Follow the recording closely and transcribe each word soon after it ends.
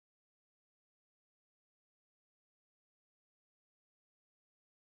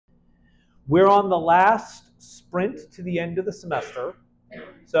We're on the last sprint to the end of the semester.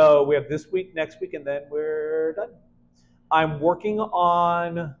 So we have this week, next week, and then we're done. I'm working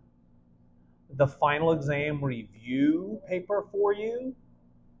on the final exam review paper for you.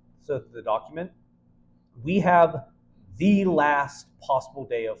 So the document. We have the last possible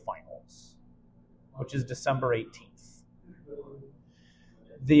day of finals, which is December 18th.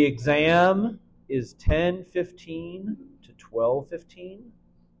 The exam is 10:15 to 12:15.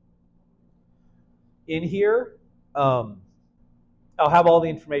 In here, I'll have all the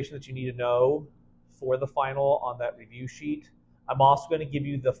information that you need to know for the final on that review sheet. I'm also going to give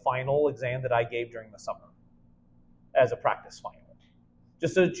you the final exam that I gave during the summer as a practice final,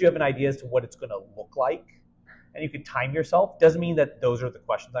 just so that you have an idea as to what it's going to look like. And you can time yourself. Doesn't mean that those are the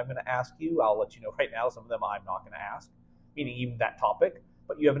questions I'm going to ask you. I'll let you know right now, some of them I'm not going to ask, meaning even that topic.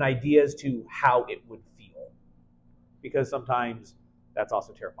 But you have an idea as to how it would feel. Because sometimes that's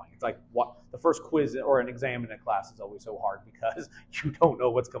also terrifying. It's like what the first quiz or an exam in a class is always so hard because you don't know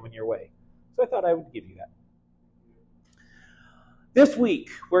what's coming your way. So I thought I would give you that. This week,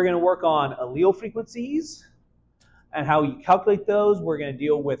 we're going to work on allele frequencies and how you calculate those. We're going to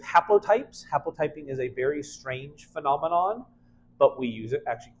deal with haplotypes. Haplotyping is a very strange phenomenon, but we use it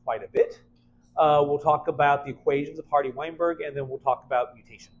actually quite a bit. We'll talk about the equations of Hardy-Weinberg, and then we'll talk about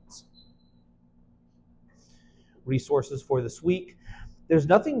mutations. Resources for this week. There's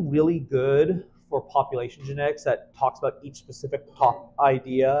nothing really good for population genetics that talks about each specific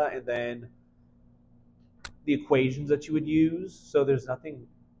idea and then the equations that you would use. So there's nothing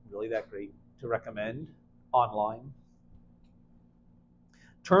really that great to recommend online.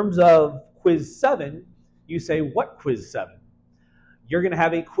 In terms of quiz 7, you say, what quiz 7? You're going to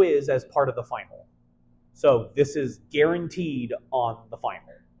have a quiz as part of the final. So this is guaranteed on the final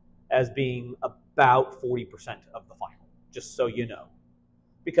as being about 40% of the final, just so you know,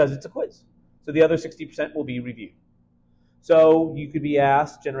 because it's a quiz. So the other 60% will be review. So you could be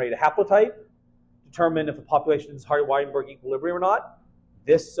asked, generate a haplotype, determine if a population is Hardy-Weinberg equilibrium or not.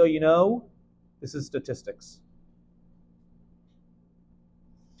 This, so you know, this is statistics.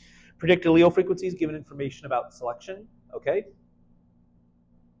 Predict allele frequencies given information about selection. Okay.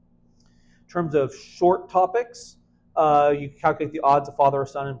 In terms of short topics, you can calculate the odds of father or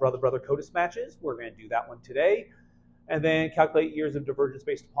son and brother-brother CODIS matches. We're going to do that one today. And then calculate years of divergence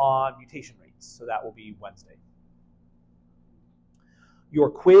based upon mutation rates. So that will be Wednesday. Your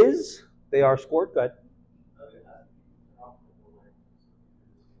quiz, they are scored. Go ahead.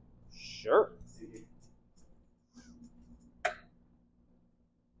 Sure.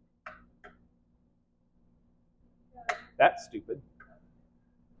 That's stupid.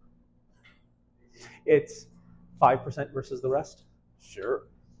 It's 5% versus the rest? Sure.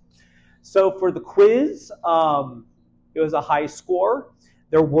 So for the quiz, it was a high score.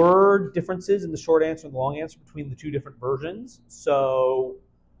 There were differences in the short answer and the long answer between the two different versions. So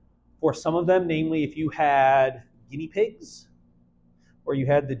for some of them, namely if you had guinea pigs or you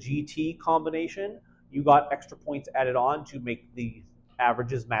had the GT combination, you got extra points added on to make the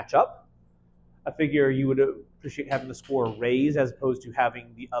averages match up. I figure you would appreciate having the score raised as opposed to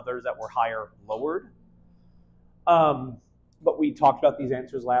having the others that were higher lowered. But we talked about these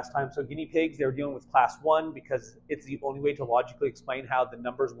answers last time. So guinea pigs, they were dealing with class 1 because it's the only way to logically explain how the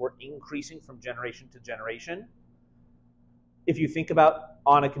numbers were increasing from generation to generation. If you think about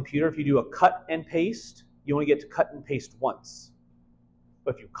on a computer, if you do a cut and paste, you only get to cut and paste once.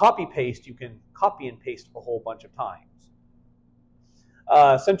 But if you copy paste, you can copy and paste a whole bunch of times.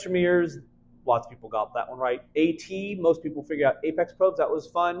 Centromeres, lots of people got that one right. AT, most people figured out apex probes. That was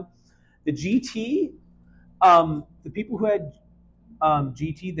fun. The GT, the people who had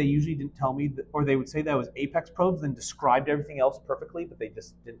GT, they usually didn't tell me, or they would say that was apex probes, then described everything else perfectly, but they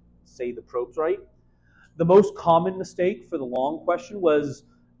just didn't say the probes right. The most common mistake for the long question was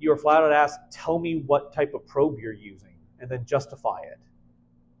you were flat out asked, tell me what type of probe you're using, and then justify it.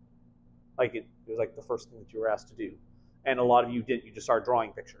 Like it was like the first thing that you were asked to do. And a lot of you didn't, you just started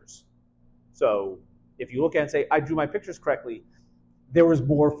drawing pictures. So if you look at it and say, I drew my pictures correctly, there was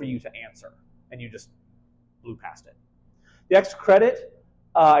more for you to answer, and you just blew past it. The extra credit,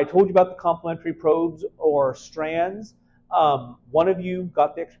 I told you about the complementary probes or strands. One of you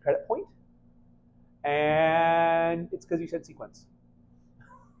got the extra credit point, and it's because you said sequence.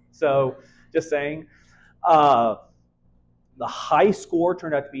 So just saying, the high score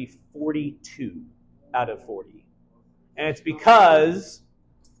turned out to be 42 out of 40. And it's because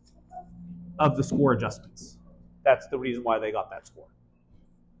of the score adjustments. That's the reason why they got that score.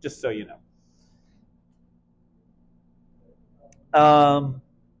 Just so you know.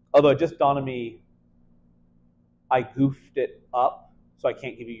 Although it just dawned on me, I goofed it up, so I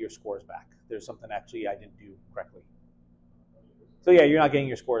can't give you your scores back. there's something actually I didn't do correctly. So yeah, you're not getting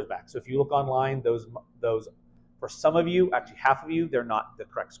your scores back. So if you look online, those for some of you, actually half of you, they're not the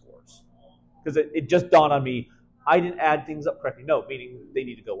correct scores. Because it just dawned on me, I didn't add things up correctly. No, meaning they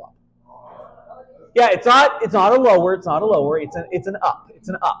need to go up. Yeah, it's not a lower, it's not a lower, it's an up. It's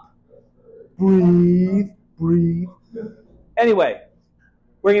an up. Breathe, breathe. Anyway,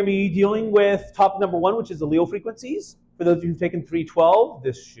 we're going to be dealing with topic number 1, which is allele frequencies. For those of you who've taken 312,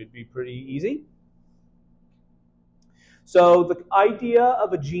 this should be pretty easy. So the idea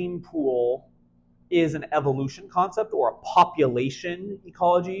of a gene pool is an evolution concept or a population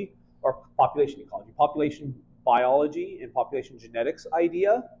ecology, or population biology and population genetics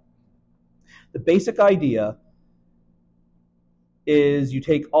idea. The basic idea is you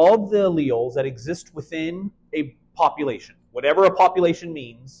take all the alleles that exist within a population, whatever a population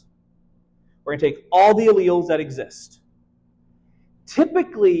means, we're going to take all the alleles that exist.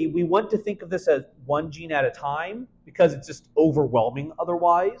 Typically, we want to think of this as one gene at a time because it's just overwhelming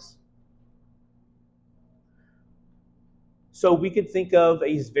otherwise. So we could think of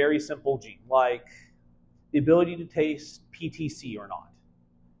a very simple gene, like the ability to taste PTC or not.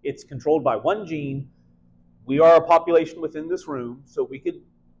 It's controlled by one gene. We are a population within this room, so we could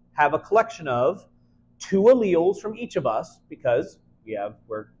have a collection of 2 alleles from each of us because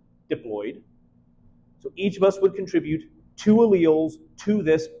we're diploid. So each of us would contribute 2 alleles to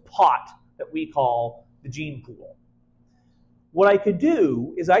this pot that we call the gene pool. What I could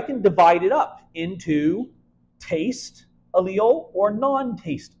do is I can divide it up into taste allele or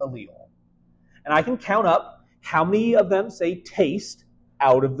non-taste allele. And I can count up how many of them say taste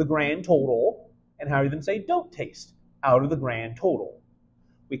out of the grand total and how many of them say don't taste out of the grand total.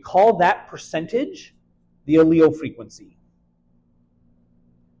 We call that percentage the allele frequency.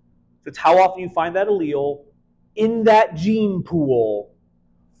 So it's how often you find that allele in that gene pool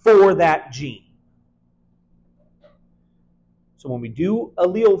for that gene. So when we do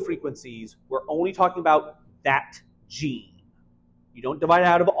allele frequencies, we're only talking about that gene. You don't divide it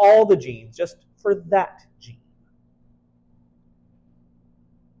out of all the genes, just for that gene.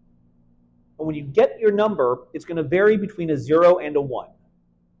 And when you get your number, it's going to vary between a 0 and a 1.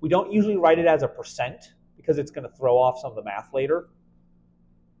 We don't usually write it as a percent because it's going to throw off some of the math later.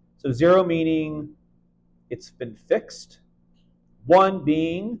 So 0 meaning it's been fixed. 1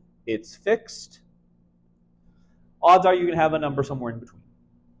 being it's fixed. Odds are you're going to have a number somewhere in between.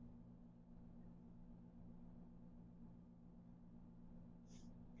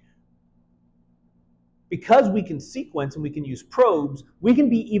 Because we can sequence and we can use probes, we can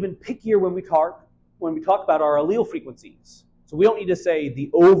be even pickier when we talk about our allele frequencies. So we don't need to say the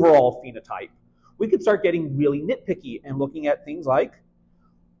overall phenotype. We could start getting really nitpicky and looking at things like,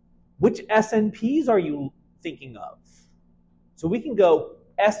 which SNPs are you thinking of? So we can go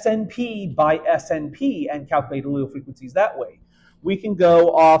SNP by SNP and calculate allele frequencies that way. We can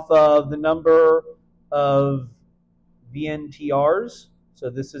go off of the number of VNTRs. So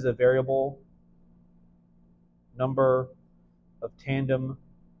this is a variable number of tandem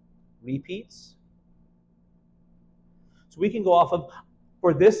repeats. So we can go off of,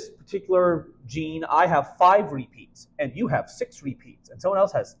 for this particular gene, I have 5 repeats, and you have 6 repeats, and someone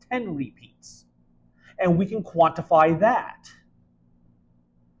else has 10 repeats. And we can quantify that.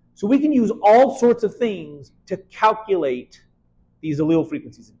 So we can use all sorts of things to calculate these allele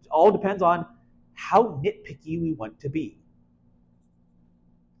frequencies. It all depends on how nitpicky we want to be.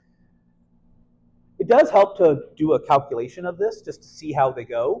 It does help to do a calculation of this just to see how they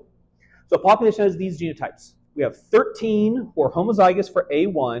go. So a population has these genotypes. We have 13 who are homozygous for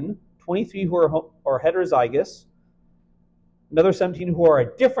A1, 23 who are heterozygous, another 17 who are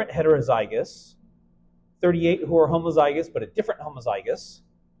a different heterozygous, 38 who are homozygous but a different homozygous,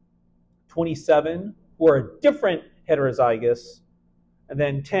 27 who are a different heterozygous, and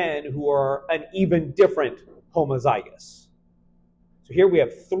then 10 who are an even different homozygous. So here we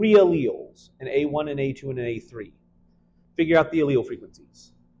have 3 alleles, an A1, an A2, and an A3. Figure out the allele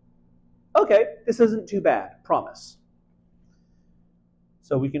frequencies. Okay, this isn't too bad, promise.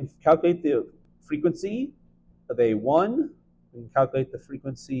 So we can calculate the frequency of A1, we can calculate the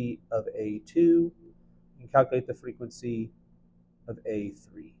frequency of A2, we can calculate the frequency of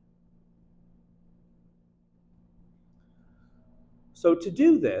A3. So to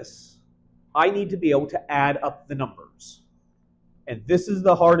do this, I need to be able to add up the numbers. And this is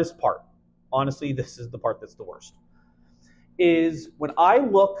the hardest part. Honestly, this is the part that's the worst. Is when I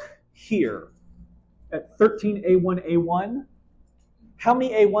look here at 13A1A1, how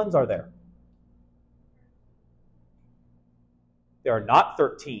many A1s are there? There are not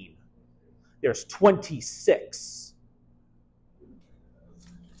 13. There's 26.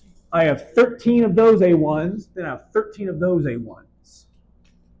 I have 13 of those A1s, then I have 13 of those A1s.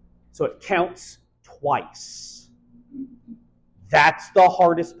 So it counts twice. That's the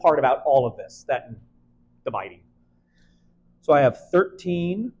hardest part about all of this, that dividing. So I have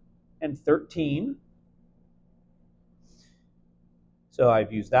 13 and 13. So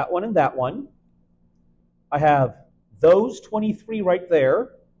I've used that one and that one. I have those 23 right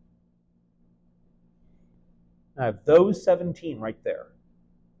there. I have those 17 right there.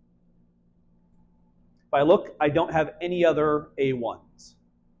 If I look, I don't have any other A1s.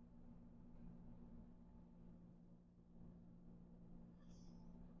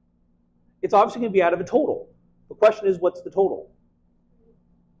 It's obviously going to be out of a total. The question is, what's the total?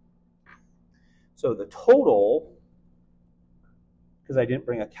 So the total, because I didn't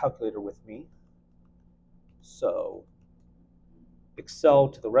bring a calculator with me, so Excel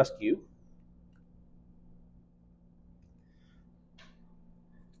to the rescue.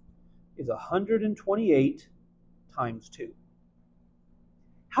 Is 128 times 2.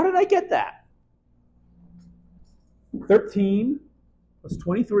 How did I get that? 13 plus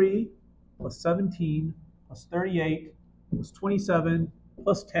 23 plus 17 plus 38 plus 27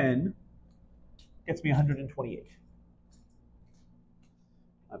 plus 10 gets me 128.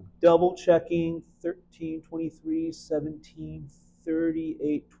 I'm double checking 13, 23, 17,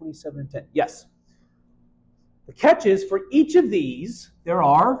 38, 27, and 10. Yes. The catch is for each of these, there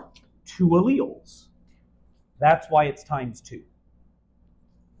are 2 alleles. That's why it's times 2.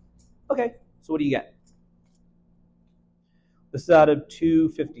 Okay, so what do you get? This is out of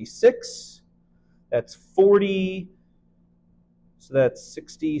 256. That's 40. So that's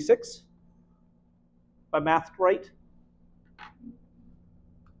 66. If I mathed right.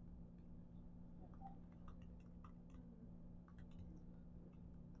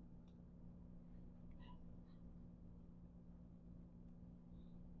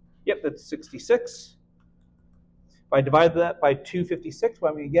 Yep, that's 66. If I divide that by 256, what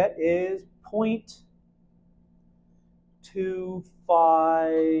I'm going to get is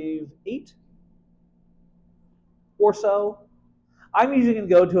 0.258 or so. I'm usually going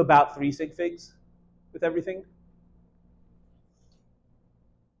to go to about 3 sig figs with everything.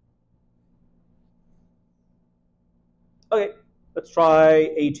 Okay, let's try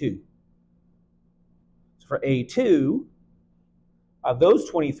A2. So for A2, I have those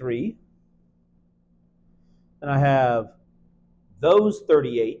 23, and I have those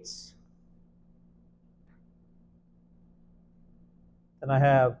 38s, and I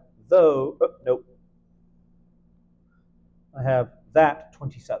have those, oh, nope, I have that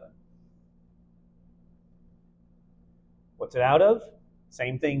 27. What's it out of?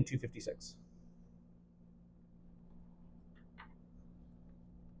 Same thing, 256.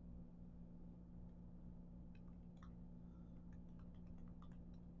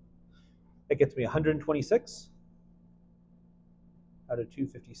 That gets me 126 out of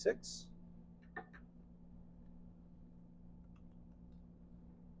 256.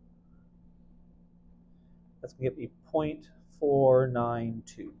 That's going to get me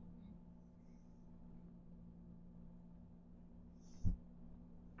 0.492.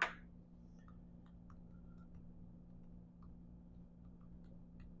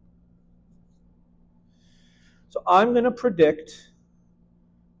 So I'm going to predict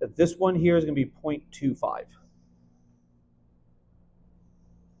that this one here is going to be 0.25.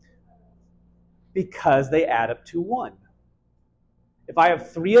 Because they add up to 1. If I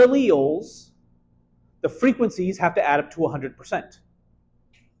have 3 alleles, the frequencies have to add up to 100%.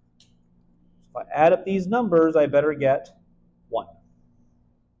 If I add up these numbers, I better get 1.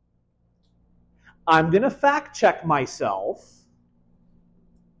 I'm going to fact check myself.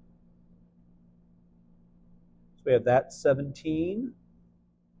 So we have that 17,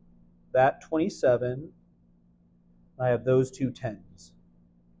 that 27, I have those 2 10s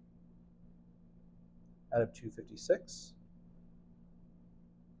out of 256.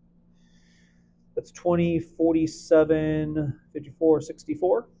 That's 20, 47, 54,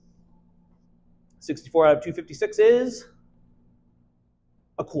 64. 64 out of 256 is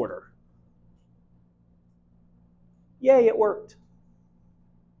a quarter. Yay, it worked.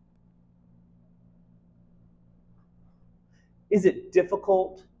 Is it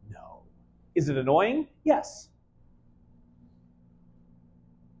difficult? No. Is it annoying? Yes.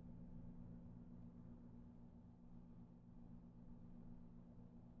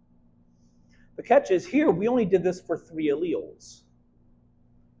 The catch is here, we only did this for 3 alleles.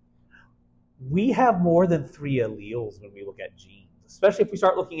 We have more than 3 alleles when we look at genes, especially if we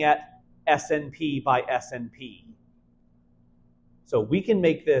start looking at SNP by SNP. So we can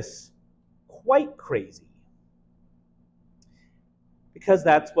make this quite crazy. because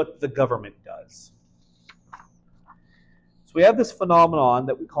that's what the government does. So we have this phenomenon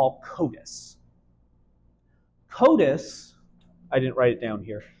that we call CODIS. CODIS, I didn't write it down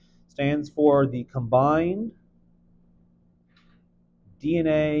here, stands for the Combined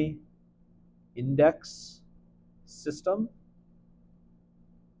DNA Index System.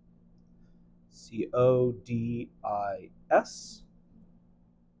 CODIS.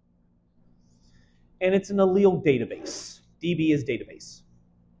 And it's an allele database. DB is database.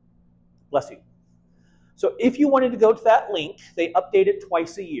 Bless you. So if you wanted to go to that link, they update it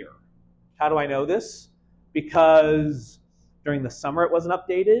twice a year. How do I know this? Because during the summer it wasn't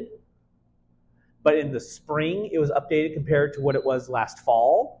updated, but in the spring it was updated compared to what it was last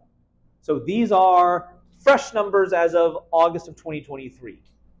fall. So these are fresh numbers as of August of 2023.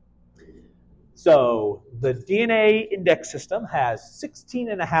 So the DNA index system has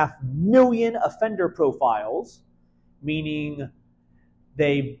 16.5 million offender profiles, meaning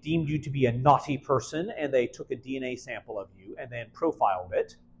they deemed you to be a naughty person and they took a DNA sample of you and then profiled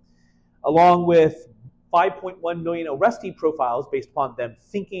it, along with 5.1 million arrestee profiles based upon them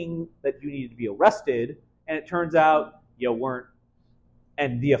thinking that you needed to be arrested, and it turns out you weren't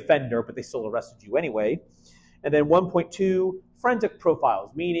and the offender, but they still arrested you anyway. And then 1.2 forensic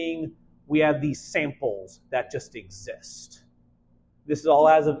profiles, meaning we have these samples that just exist. This is all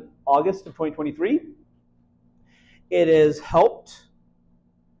as of August of 2023. It has helped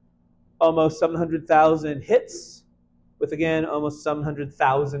almost 700,000 hits with, again, almost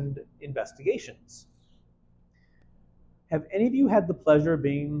 700,000 investigations. Have any of you had the pleasure of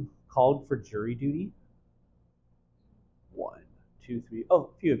being called for jury duty? 1, 2, 3.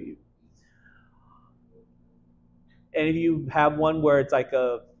 Oh, a few of you. Any of you have one where it's like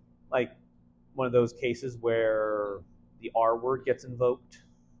one of those cases where the R word gets invoked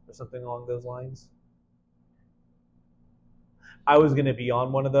or something along those lines? I was going to be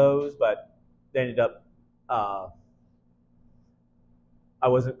on one of those, but they ended up, I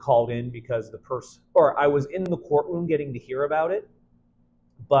wasn't called in because the person, or I was in the courtroom getting to hear about it,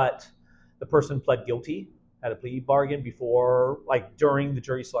 but the person pled guilty, had a plea bargain before, during the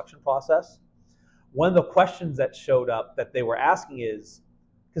jury selection process. One of the questions that showed up that they were asking is,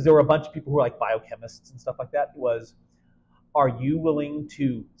 because there were a bunch of people who were like biochemists and stuff like that, was, are you willing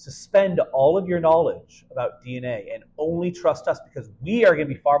to suspend all of your knowledge about DNA and only trust us because we are going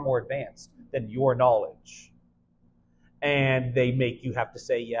to be far more advanced than your knowledge? And they make you have to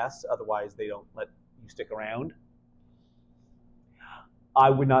say yes, otherwise they don't let you stick around. I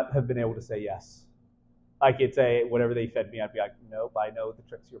would not have been able to say yes. I could say whatever they fed me, I'd be like, nope, I know the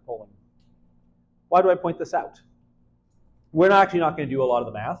tricks you're pulling. Why do I point this out? We're actually not going to do a lot of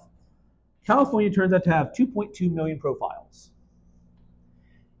the math. California turns out to have 2.2 million profiles.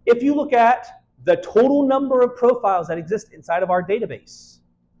 If you look at the total number of profiles that exist inside of our database,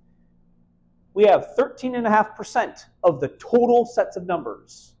 we have 13.5% of the total sets of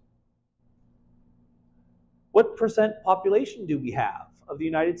numbers. What percent population do we have of the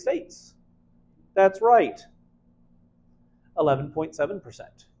United States? That's right, 11.7%.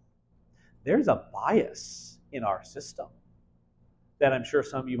 There's a bias in our system that I'm sure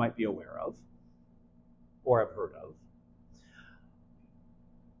some of you might be aware of or have heard of.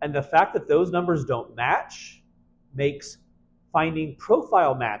 And the fact that those numbers don't match makes finding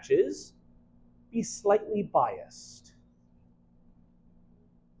profile matches be slightly biased.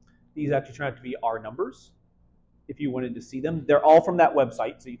 These actually turn out to be our numbers. If you wanted to see them, they're all from that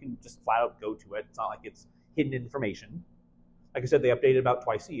website, so you can just flat out go to it. It's not like it's hidden information. Like I said, they update it about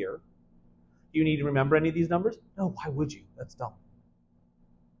twice a year. Do you need to remember any of these numbers? No, why would you? That's dumb.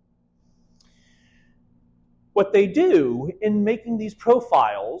 What they do in making these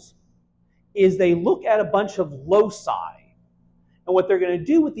profiles is they look at a bunch of loci. And what they're going to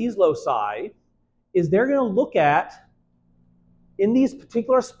do with these loci is they're going to look at, in these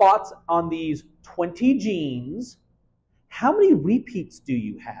particular spots on these 20 genes, how many repeats do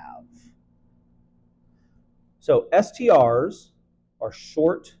you have? So STRs are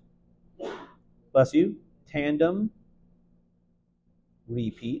short, bless you, tandem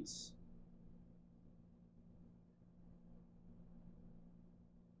repeats.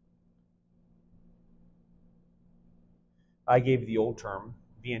 I gave the old term,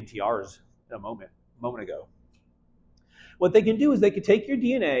 VNTRs, a moment ago. What they can do is they can take your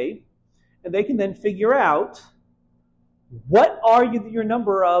DNA and they can then figure out what are your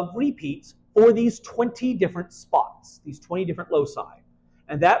number of repeats for these 20 different spots, these 20 different loci.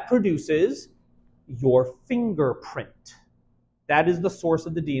 And that produces your fingerprint. That is the source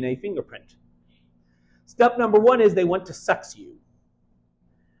of the DNA fingerprint. Step number 1 is they want to sex you.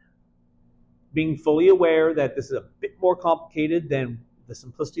 Being fully aware that this is a bit more complicated than the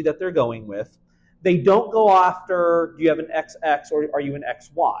simplicity that they're going with. They don't go after, do you have an XX or are you an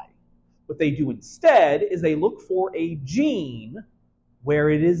XY? What they do instead is they look for a gene where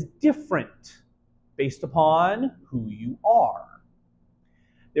it is different based upon who you are.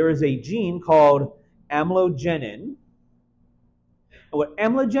 There is a gene called amylogenin. And what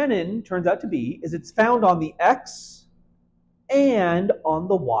amylogenin turns out to be is it's found on the X and on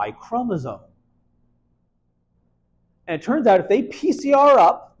the Y chromosome. And it turns out if they PCR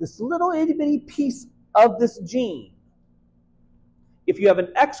up this little itty-bitty piece of this gene, if you have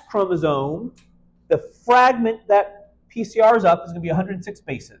an X chromosome, the fragment that PCRs up is going to be 106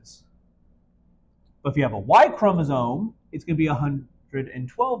 bases. But if you have a Y chromosome, it's going to be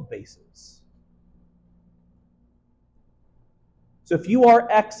 112 bases. So if you are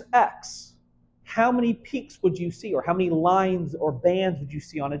XX, how many peaks would you see, or how many lines or bands would you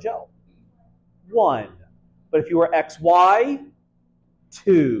see on a gel? 1. But if you are XY,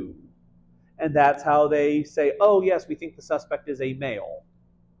 2. And that's how they say, oh yes, we think the suspect is a male,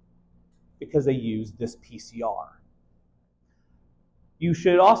 because they use this PCR. You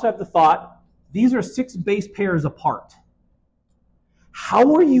should also have the thought, these are 6 base pairs apart.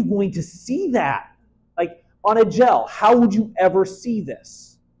 How are you going to see that? Like on a gel, how would you ever see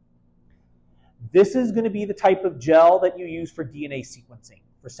this? This is going to be the type of gel that you use for DNA sequencing,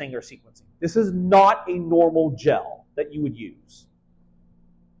 for Sanger sequencing. This is not a normal gel that you would use.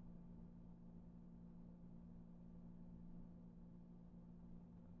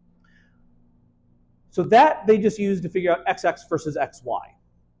 So that they just use to figure out XX versus XY.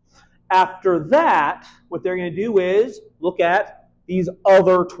 After that, what they're going to do is look at these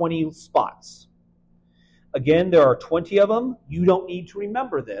other 20 spots. Again, there are 20 of them. You don't need to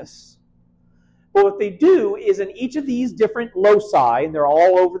remember this. But what they do is in each of these different loci, and they're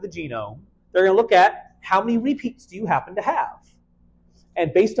all over the genome, they're going to look at how many repeats do you happen to have.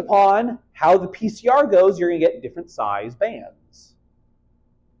 And based upon how the PCR goes, you're going to get different size bands.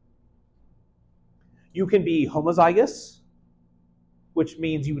 You can be homozygous, which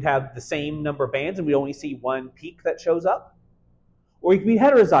means you would have the same number of bands and we only see 1 peak that shows up. Or you can be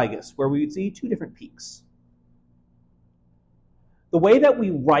heterozygous, where we would see 2 different peaks. The way that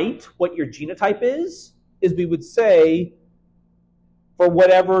we write what your genotype is we would say, for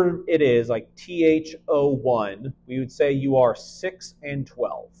whatever it is, like TH01, we would say you are 6 and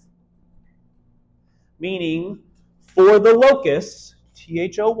 12. Meaning, for the locus,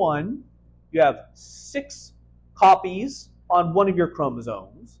 TH01, you have 6 copies on one of your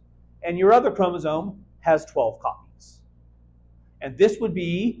chromosomes, and your other chromosome has 12 copies. And this would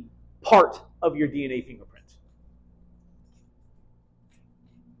be part of your DNA fingerprint.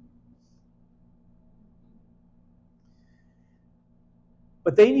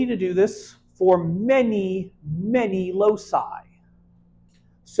 But they need to do this for many, many loci.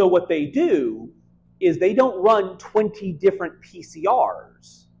 So what they do is they don't run 20 different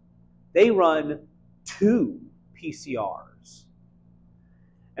PCRs. They run 2 PCRs.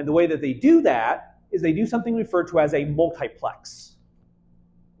 And the way that they do that is they do something referred to as a multiplex.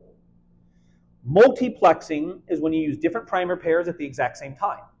 Multiplexing is when you use different primer pairs at the exact same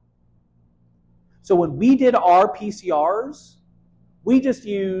time. So when we did our PCRs, we just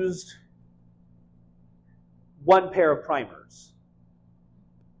used 1 pair of primers.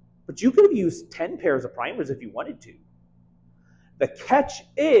 But you could have used 10 pairs of primers if you wanted to. The catch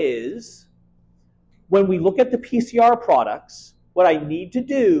is, when we look at the PCR products, what I need to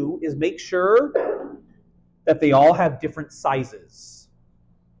do is make sure that they all have different sizes.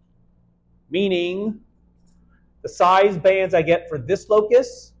 Meaning, the size bands I get for this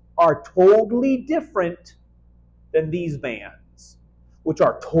locus are totally different than these bands, which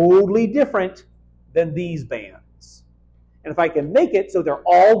are totally different than these bands. And if I can make it so they're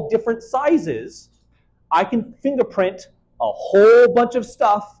all different sizes, I can fingerprint a whole bunch of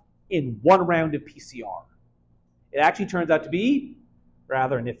stuff in 1 round of PCR. It actually turns out to be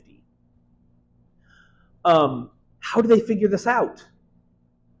rather nifty. How do they figure this out?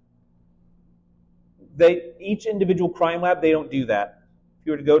 Each individual crime lab, they don't do that. If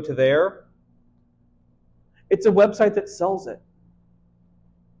you were to go to there, it's a website that sells it.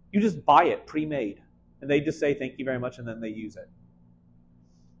 You just buy it pre-made, and they just say thank you very much, and then they use it.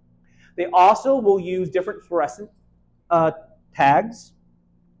 They also will use different fluorescent tags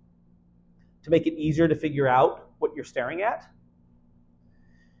to make it easier to figure out what you're staring at.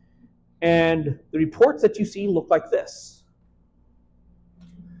 And the reports that you see look like this.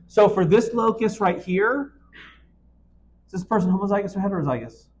 So for this locus right here, is this person homozygous or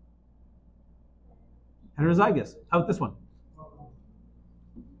heterozygous? Heterozygous. How about this one?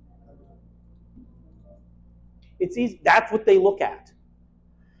 It's easy. That's what they look at.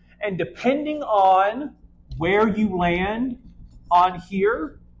 And depending on where you land on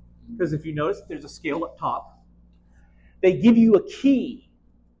here, because if you notice there's a scale up top, they give you a key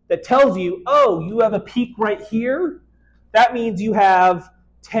that tells you, oh, you have a peak right here. That means you have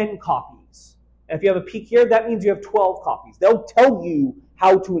 10 copies. And if you have a peak here, that means you have 12 copies. They'll tell you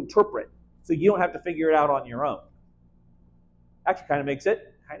how to interpret, so you don't have to figure it out on your own. Actually kind of makes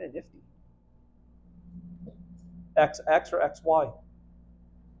it kind of nifty. XX or XY?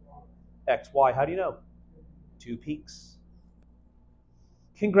 XY, how do you know? 2 peaks.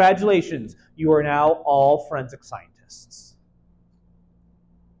 Congratulations, you are now all forensic scientists.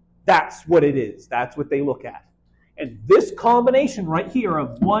 That's what it is. That's what they look at. And this combination right here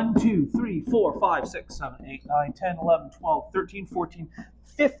of 1, 2, 3, 4, 5, 6, 7, 8, 9, 10, 11, 12, 13, 14,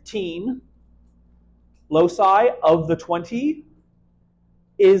 15 loci of the 20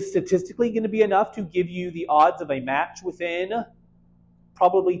 is statistically going to be enough to give you the odds of a match within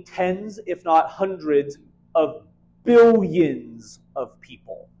probably tens, if not hundreds, of billions of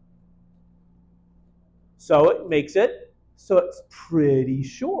people. So it makes it so it's pretty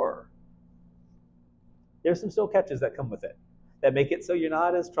sure. There's some still catches that come with it that make it so you're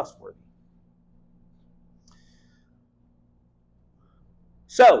not as trustworthy.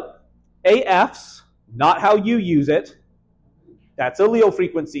 So AFs, not how you use it. That's allele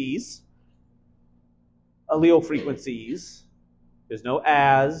frequencies. Allele frequencies. There's no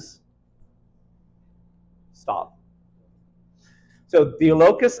as. Stop. So the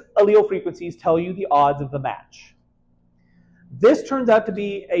locus allele frequencies tell you the odds of the match. This turns out to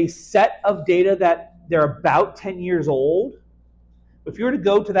be a set of data that they're about 10 years old. If you were to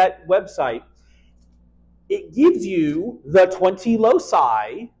go to that website, it gives you the 20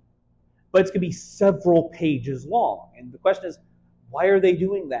 loci, but it's going to be several pages long. And the question is, why are they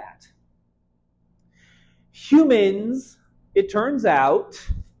doing that? Humans, it turns out,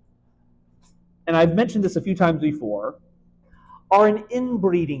 and I've mentioned this a few times before, are an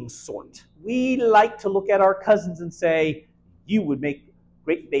inbreeding sort. We like to look at our cousins and say, you would make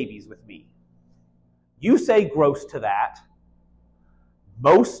great babies with me. You say gross to that.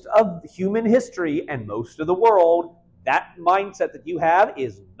 Most of human history and most of the world, that mindset that you have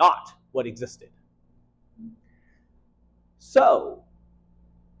is not what existed. So,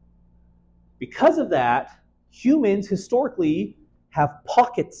 because of that, humans historically have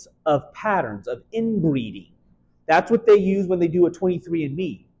pockets of patterns of inbreeding. That's what they use when they do a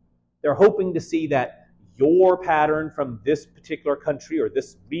 23andMe. They're hoping to see that your pattern from this particular country or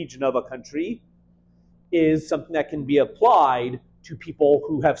this region of a country is something that can be applied to people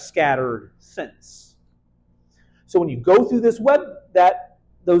who have scattered since. So when you go through this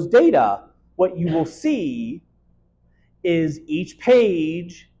those data, what you will see is each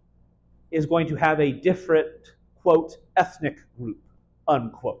page is going to have a different, quote, ethnic group,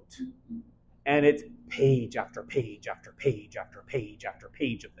 unquote. And it's page after page after page after page after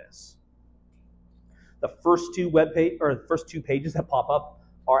page of this. The first two pages that pop up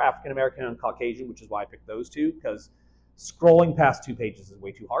are African American and Caucasian, which is why I picked those two, because scrolling past 2 pages is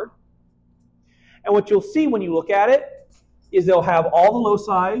way too hard. And what you'll see when you look at it is they'll have all the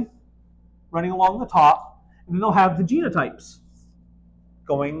loci running along the top, and then they'll have the genotypes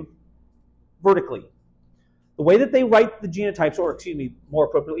going vertically. The way that they write the genotypes, or excuse me, more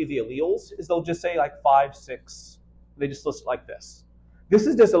appropriately the alleles, is they'll just say like 5, 6, they just list it like this. This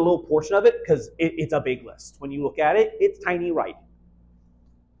is just a little portion of it because it's a big list. When you look at it, it's tiny writing.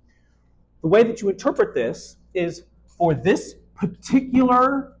 The way that you interpret this is for this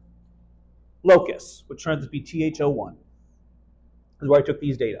particular locus, which turns out to be TH01, is where I took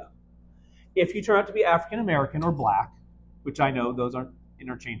these data. If you turn out to be African American or black, which I know those aren't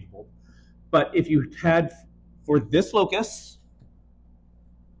interchangeable, but if you had for this locus,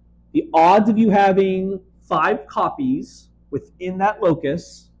 the odds of you having 5 copies within that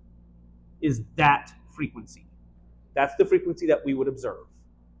locus is that frequency. That's the frequency that we would observe.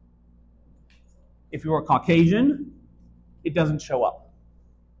 If you're a Caucasian, it doesn't show up.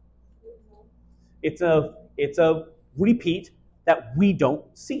 It's a repeat that we don't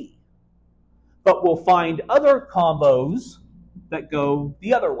see. But we'll find other combos that go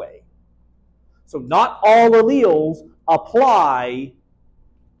the other way. So not all alleles apply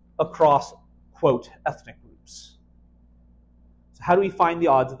across, quote, ethnic groups. So how do we find the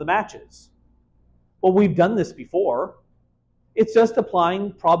odds of the matches? Well, we've done this before. It's just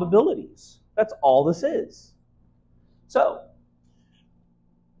applying probabilities. That's all this is. So,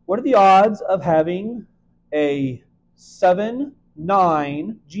 what are the odds of having a 7-9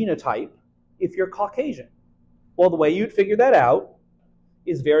 genotype if you're Caucasian? Well, the way you'd figure that out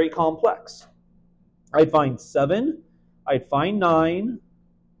is very complex. I'd find 7, I'd find 9,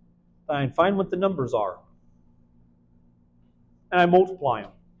 and find what the numbers are. And I multiply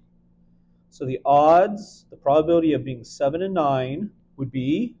them. So the odds, the probability of being 7 and 9 would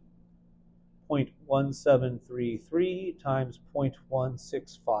be 0.1733 times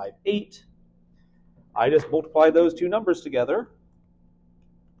 0.1658. I just multiply those two numbers together.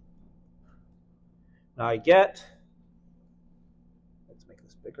 Now I get, let's make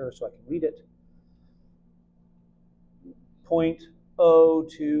this bigger so I can read it,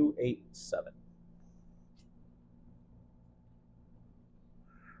 0.0287.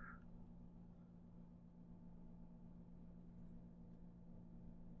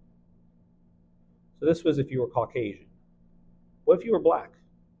 So this was if you were Caucasian. What if you were black?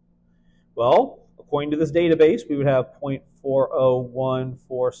 Well, according to this database, we would have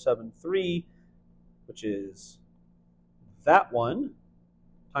 0.401473, which is that one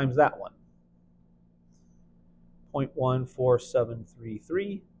times that one.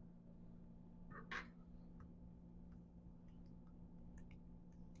 0.14733.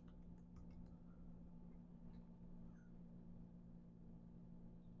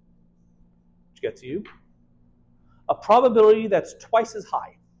 Which gets you a probability that's twice as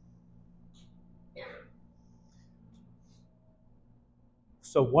high.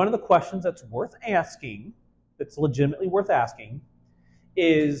 So one of the questions that's worth asking, that's legitimately worth asking,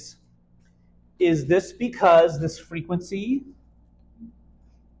 is this because this frequency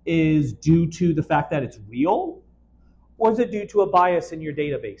is due to the fact that it's real, or is it due to a bias in your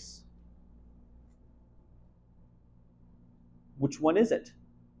database? Which one is it?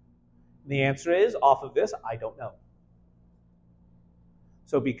 And the answer is, off of this, I don't know.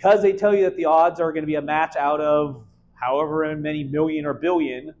 So because they tell you that the odds are going to be a match out of however many million or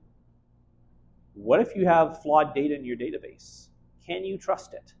billion, what if you have flawed data in your database? Can you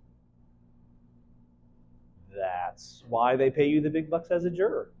trust it? That's why they pay you the big bucks as a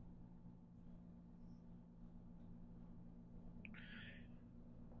juror.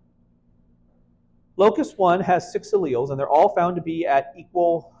 Locus 1 has 6 alleles, and they're all found to be at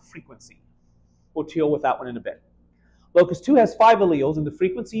equal frequency. We'll deal with that one in a bit. Locus 2 has 5 alleles, and the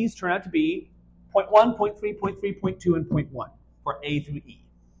frequencies turn out to be 0.1, 0.3, 0.3, 0.2, and 0.1 for A through E.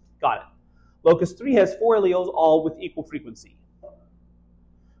 Got it. Locus 3 has 4 alleles, all with equal frequency.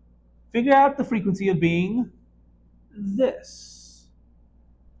 Figure out the frequency of being this.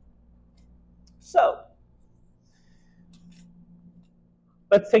 So,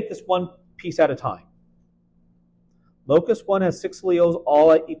 let's take this one piece at a time. Locus 1 has 6 alleles,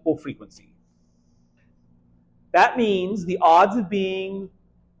 all at equal frequency. That means the odds of being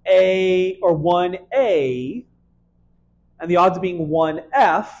A or 1A and the odds of being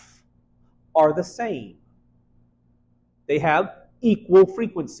 1F are the same. They have equal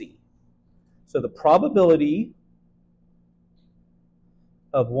frequency. So the probability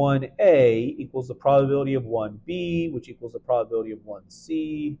of 1A equals the probability of 1B, which equals the probability of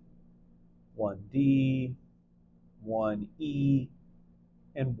 1C, 1D, 1E,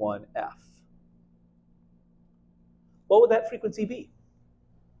 and 1F. What would that frequency be?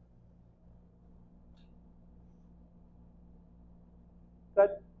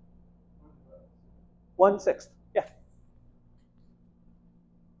 Good. 1/6. Yeah.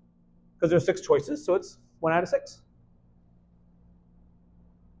 Because there's 6 choices, so it's 1 out of 6.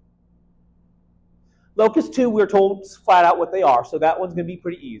 Locus 2, we're told flat out what they are, so that one's going to be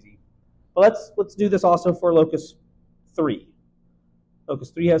pretty easy. But let's do this also for locus 3.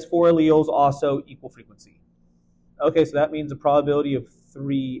 Locus 3 has 4 alleles, also equal frequency. Okay, so that means the probability of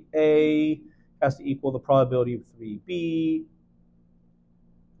 3A has to equal the probability of 3B,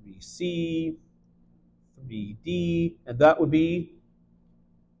 3C, 3D, and that would be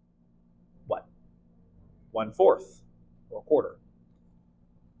what? 1/4 or a quarter.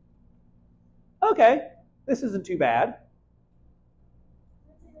 Okay, this isn't too bad.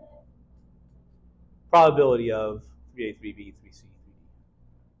 Probability of 3A, 3B, 3C, 3D.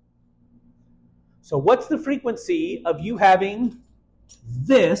 So what's the frequency of you having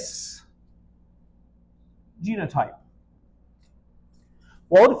this genotype?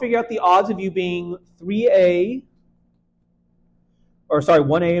 Well, to figure out the odds of you being 1A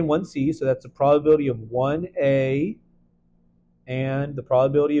and 1C, so that's the probability of 1A and the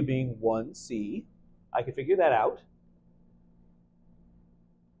probability of being 1C. I can figure that out.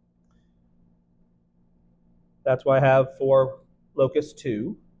 That's what I have for locus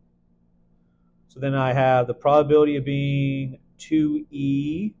 2. So then I have the probability of being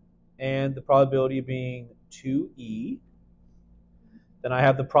 2E and the probability of being 2E. Then I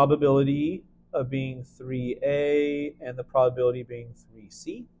have the probability of being 3A and the probability of being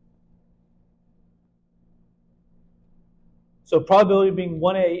 3C. So probability of being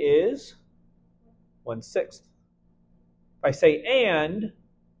 1A is 1/6. If I say and,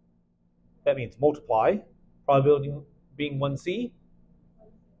 that means multiply. Probability of being 1C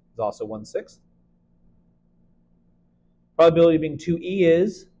is also 1/6. Probability of being 2E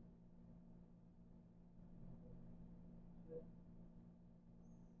is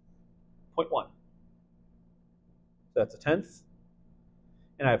 0.1. So that's a tenth.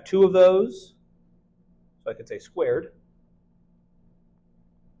 And I have two of those, so I could say squared.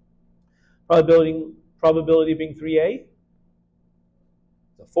 Probability of being 3A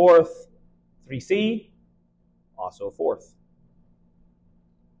is a fourth. 3C, also a fourth.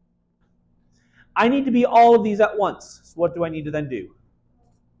 I need to be all of these at once. So what do I need to then do?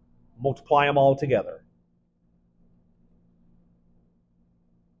 Multiply them all together.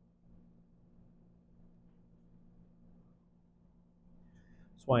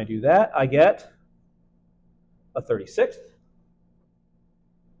 So when I do that, I get a 36th.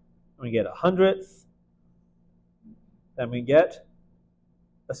 Then we get a 100th. Then we get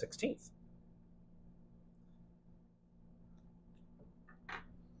a 16th.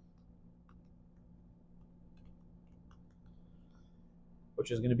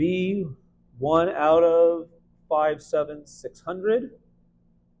 Which is going to be 1 out of 5/7/600.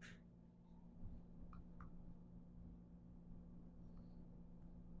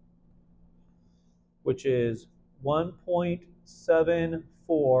 Which is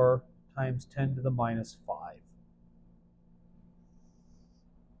 1.74 times 10 to the minus 5.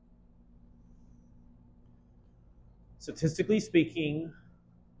 Statistically speaking,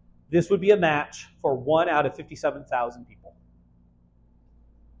 this would be a match for 1 out of 57,000 people.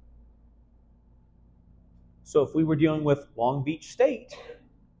 So if we were dealing with Long Beach State,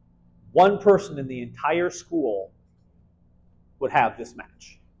 one person in the entire school would have this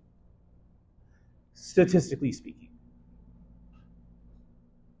match, statistically speaking.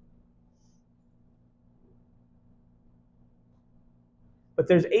 But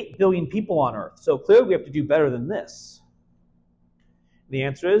there's 8 billion people on Earth, so clearly we have to do better than this. The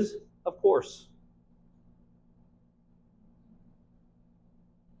answer is, of course.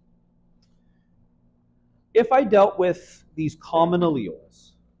 If I dealt with these common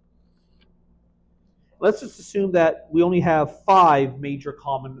alleles, let's just assume that we only have 5 major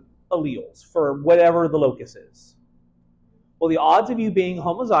common alleles for whatever the locus is. Well, the odds of you being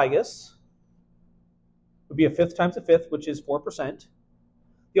homozygous would be a fifth times a fifth, which is 4%.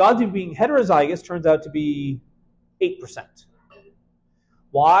 The odds of you being heterozygous turns out to be 8%.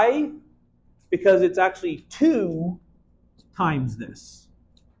 Why? Because it's actually 2 times this.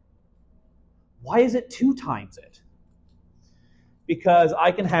 Why is it 2 times it? Because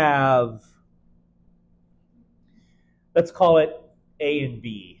I can have, let's call it A and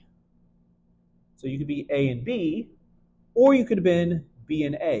B. So you could be A and B, or you could have been B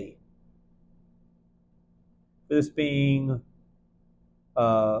and A. This being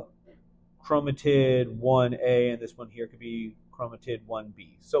chromatid 1A, and this one here could be chromatid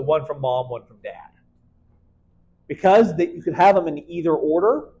 1B. So one from mom, one from dad. Because you could have them in either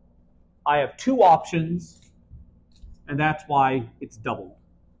order, I have 2 options, and that's why it's doubled.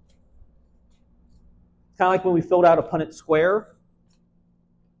 It's kind of like when we filled out a Punnett square.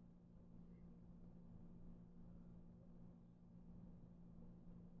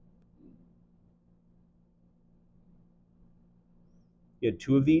 You had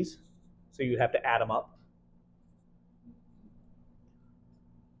 2 of these, so you'd have to add them up.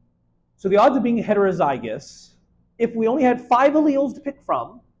 So the odds of being heterozygous, if we only had 5 alleles to pick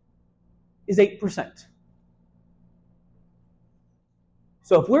from, is 8%.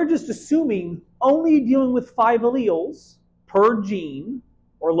 So if we're just assuming only dealing with 5 alleles per gene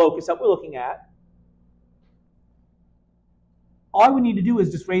or locus that we're looking at, all we need to do is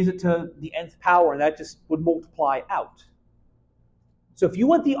just raise it to the nth power, and that just would multiply out. So if you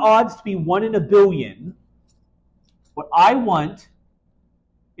want the odds to be 1 in a billion, what I want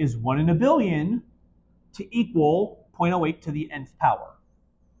is 1 in a billion to equal 0.08 to the nth power.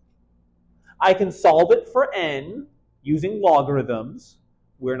 I can solve it for n using logarithms.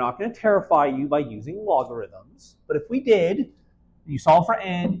 We're not going to terrify you by using logarithms, but if we did, you solve for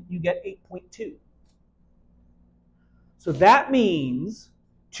n, you get 8.2. So that means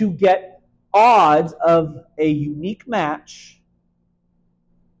to get odds of a unique match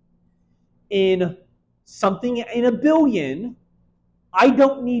in something in a billion, I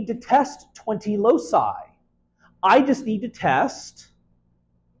don't need to test 20 loci. I just need to test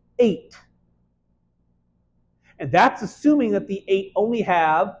 8. And that's assuming that the 8 only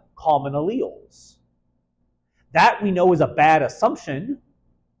have common alleles. That we know is a bad assumption,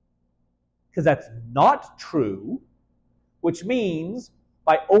 because that's not true. which means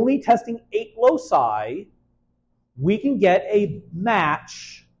by only testing 8 loci, we can get a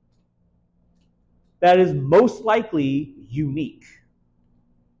match that is most likely unique.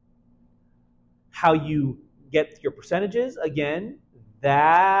 How you get your percentages, again,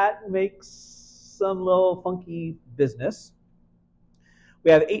 that makes some little funky business.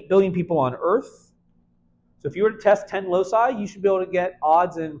 We have 8 billion people on Earth. So if you were to test 10 loci, you should be able to get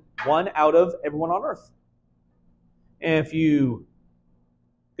odds in 1 out of everyone on Earth. And if you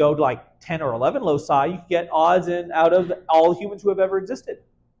go to like 10 or 11 loci, you can get odds in out of all humans who have ever existed.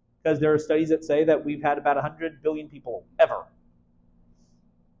 Because there are studies that say that we've had about 100 billion people ever.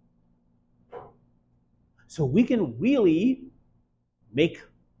 So we can really make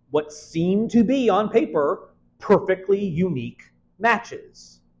what seem to be on paper perfectly unique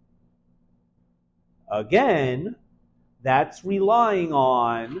matches. Again, that's relying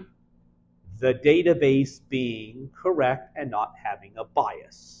on the database being correct and not having a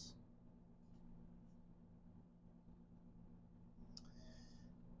bias.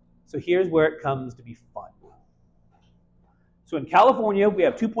 So here's where it comes to be fun. So in California, we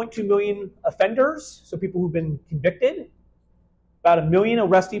have 2.2 million offenders, so people who've been convicted, about 1 million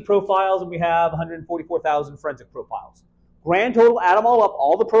arrestee profiles, and we have 144,000 forensic profiles. Grand total, add them all up,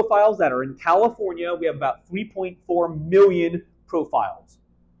 all the profiles that are in California, we have about 3.4 million profiles.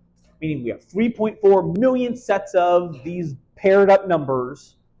 Meaning we have 3.4 million sets of these paired up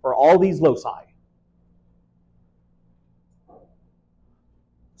numbers for all these loci.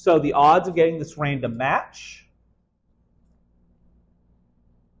 So the odds of getting this random match,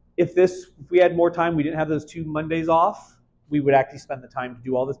 if we had more time, we didn't have those 2 Mondays off, we would actually spend the time to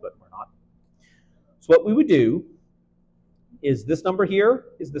do all this, but we're not. So what we would do is this number here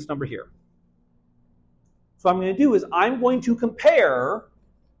is this number here. So what I'm going to do is I'm going to compare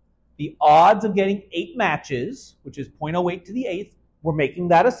the odds of getting 8 matches, which is 0.08 to the 8th. We're making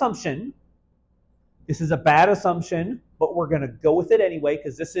that assumption. This is a bad assumption, but we're going to go with it anyway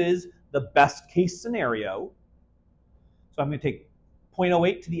because this is the best case scenario. So I'm going to take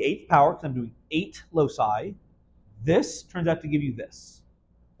 0.08 to the 8th power because I'm doing 8 loci. This turns out to give you this.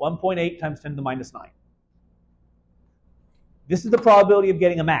 1.8 times 10 to the minus 9. This is the probability of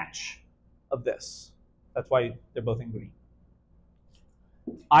getting a match of this. That's why they're both in green.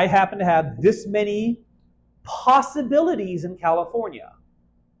 I happen to have this many possibilities in California.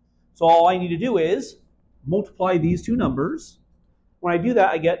 So all I need to do is multiply these 2 numbers. When I do that,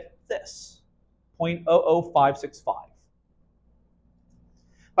 I get this, 0.00565.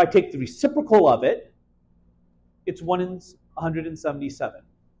 If I take the reciprocal of it, it's 1 in 177.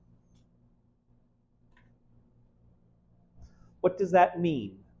 What does that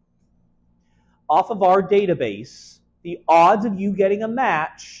mean? Off of our database, the odds of you getting a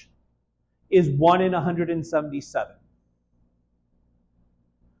match is 1 in 177.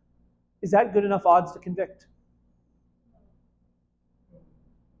 Is that good enough odds to convict?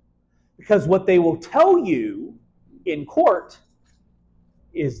 Because what they will tell you in court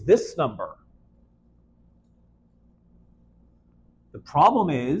is this number. The problem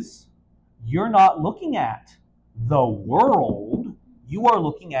is you're not looking at the world, you are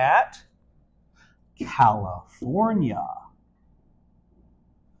looking at California.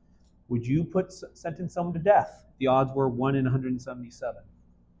 Would you sentence someone to death? The odds were 1 in 177.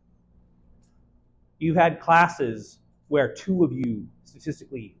 You've had classes where 2 of you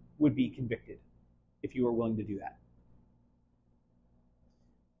statistically would be convicted if you were willing to do that.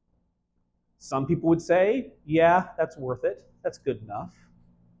 Some people would say, yeah, that's worth it. That's good enough.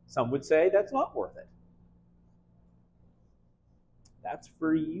 Some would say that's not worth it. That's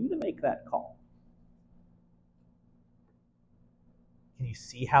for you to make that call. Can you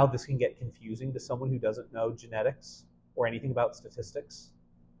see how this can get confusing to someone who doesn't know genetics or anything about statistics?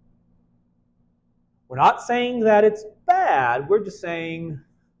 We're not saying that it's bad. We're just saying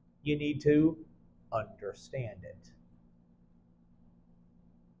you need to understand it.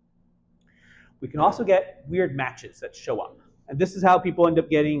 We can also get weird matches that show up. And this is how people end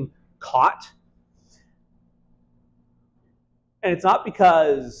up getting caught. And it's not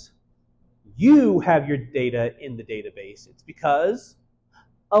because you have your data in the database. It's because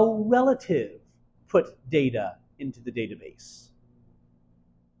a relative put data into the database.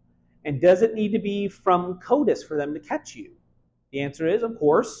 And does it need to be from CODIS for them to catch you? The answer is, of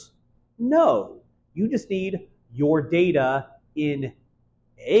course, no. You just need your data in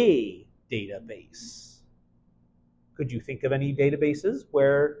a database. Could you think of any databases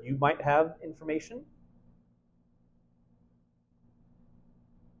where you might have information?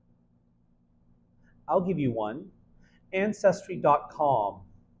 I'll give you one. Ancestry.com.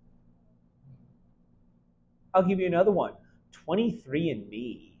 I'll give you another one.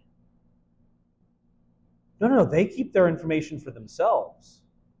 23andMe. No, they keep their information for themselves.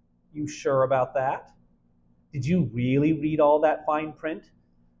 You sure about that? Did you really read all that fine print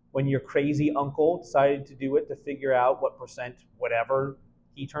when your crazy uncle decided to do it to figure out what percent whatever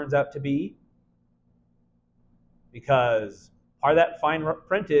he turns out to be? Because part of that fine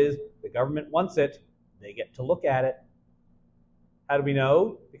print is the government wants it, they get to look at it. How do we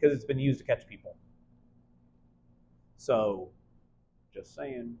know? Because it's been used to catch people. So, just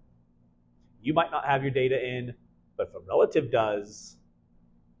saying. You might not have your data in, but if a relative does,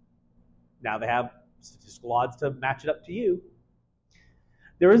 now they have statistical odds to match it up to you.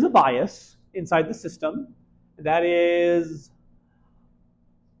 There is a bias inside the system. That is,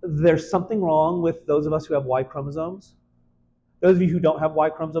 there's something wrong with those of us who have Y chromosomes. Those of you who don't have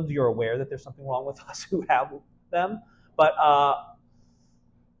Y chromosomes, you're aware that there's something wrong with us who have them. But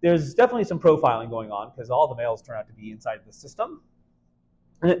there's definitely some profiling going on because all the males turn out to be inside the system.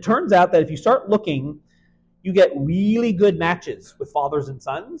 And it turns out that if you start looking, you get really good matches with fathers and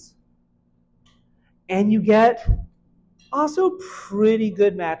sons. And you get also pretty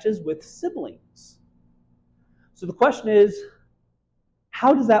good matches with siblings. So the question is,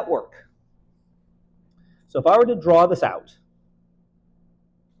 how does that work? So if I were to draw this out,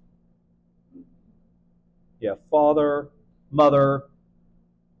 you have father, mother,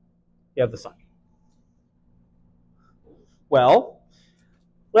 you have the son. Well,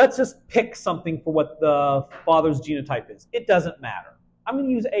 let's just pick something for what the father's genotype is. It doesn't matter. I'm going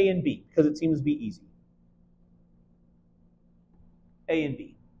to use A and B because it seems to be easy. A and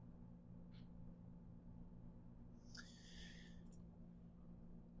B.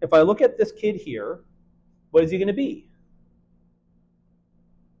 If I look at this kid here, what is he going to be?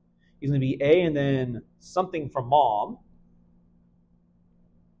 He's going to be A and then something from mom.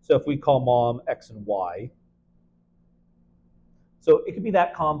 So if we call mom X and Y. So it could be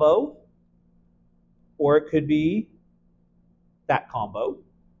that combo, or it could be that combo.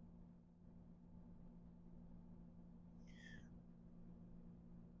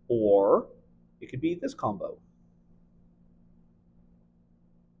 Or it could be this combo.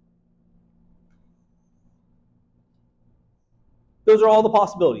 Those are all the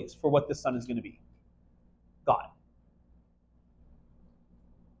possibilities for what this son is going to be. Got it.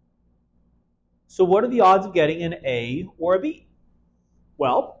 So what are the odds of getting an A or a B?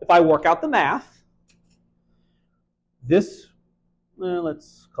 Well, if I work out the math, this,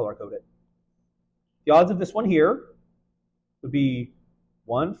 let's color code it. The odds of this one here would be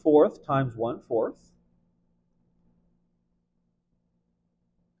 1/4 times 1/4.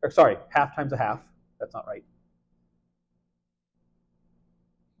 Or sorry, half times a half. That's not right.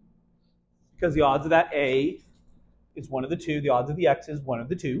 Because the odds of that A is one of the two. The odds of the X is one of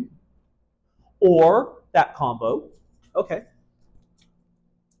the two. Or that combo. Okay.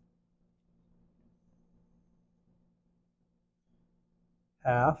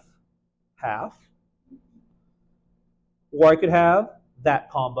 Half, half. Or I could have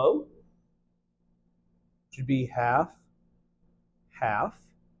that combo, which would be half, half.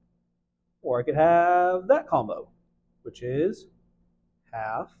 Or I could have that combo, which is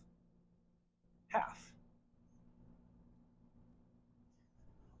half, half.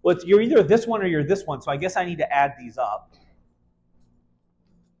 Well, you're either this one or you're this one, so I guess I need to add these up.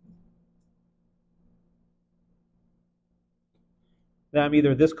 Then I'm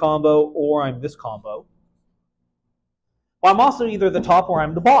either this combo or I'm this combo. Well, I'm also either the top or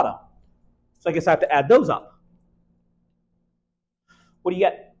I'm the bottom. So I guess I have to add those up. What do you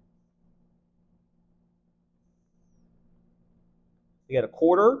get? You get a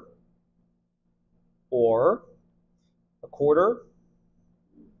quarter, or a quarter,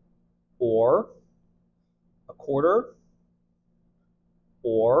 or a quarter,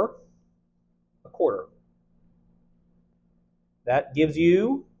 or a quarter. That gives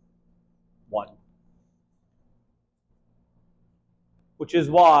you 1. Which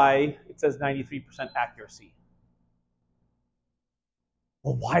is why it says 93% accuracy.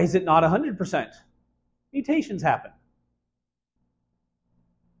 Well, why is it not 100%? Mutations happen.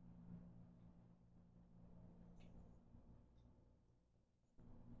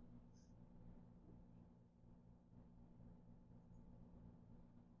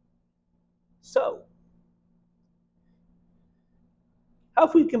 So, how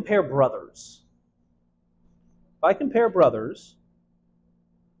if we compare brothers? If I compare brothers,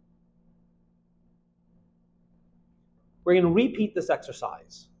 we're going to repeat this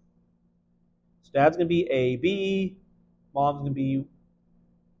exercise. So dad's going to be A, B, mom's going to be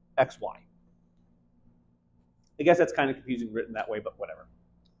X, Y. I guess that's kind of confusing written that way, but whatever.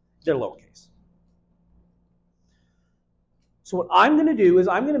 They're lowercase. So what I'm going to do is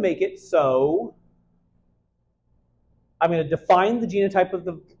I'm going to make it so I'm going to define the genotype of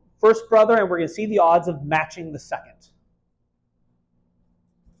the first brother, and we're going to see the odds of matching the second.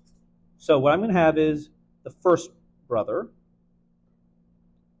 So what I'm going to have is the first brother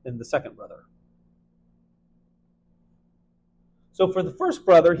and the second brother. So for the first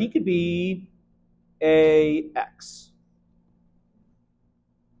brother, he could be AX.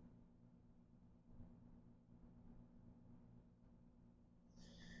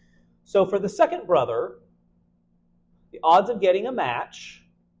 So for the second brother, the odds of getting a match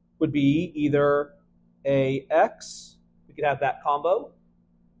would be either AX, we could have that combo, in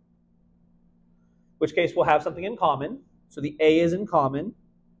which case we'll have something in common. So the A is in common,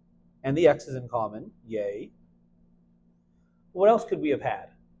 and the X is in common. Yay. What else could we have had?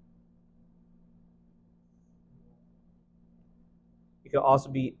 It could also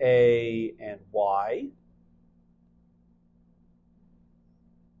be A and Y.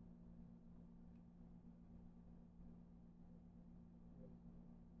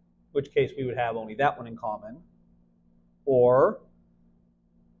 In which case we would have only that one in common. Or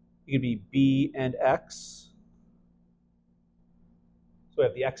it could be B and X. So we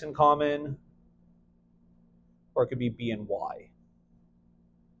have the X in common. Or it could be B and Y.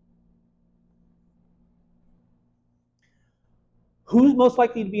 Who's most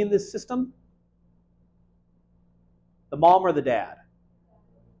likely to be in this system? The mom or the dad?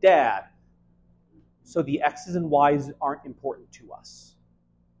 Dad. So the X's and Y's aren't important to us.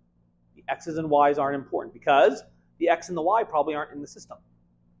 The X's and Y's aren't important because the X and the Y probably aren't in the system,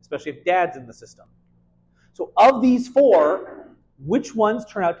 especially if Dad's in the system. So of these four, which ones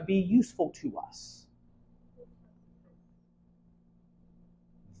turn out to be useful to us?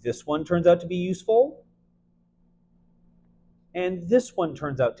 This one turns out to be useful, and this one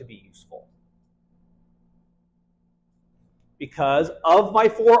turns out to be useful. Because of my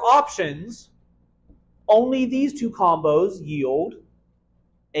four options, only these two combos yield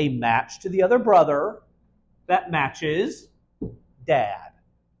a match to the other brother that matches Dad.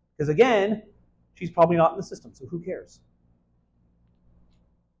 Because again, she's probably not in the system, so who cares?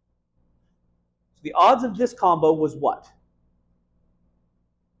 So the odds of this combo was what?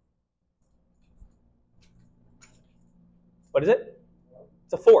 What is it?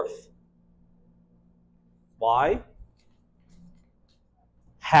 It's a fourth. Why?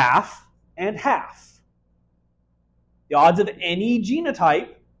 Half and half. The odds of any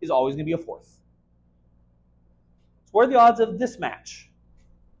genotype is always going to be a fourth. So what are the odds of this match?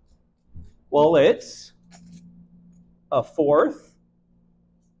 Well, it's a fourth,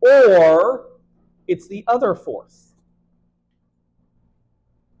 or it's the other fourth.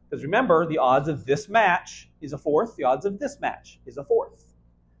 Because remember, the odds of this match is a fourth, the odds of this match is a fourth.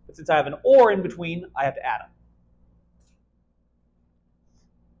 But since I have an or in between, I have to add them.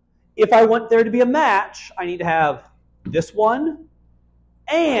 If I want there to be a match, I need to have this one,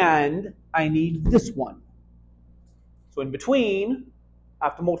 and I need this one. So in between, I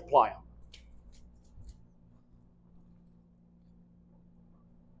have to multiply them.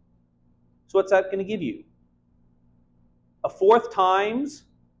 So what's that going to give you? A fourth times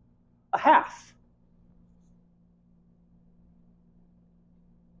a half.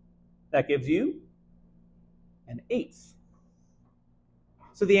 That gives you an eighth.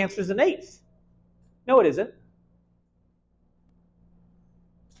 So the answer is an eighth. No, it isn't.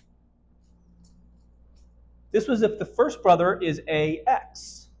 This was if the first brother is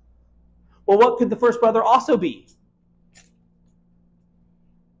AX. Well, what could the first brother also be?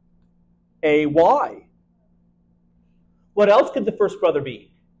 AY. What else could the first brother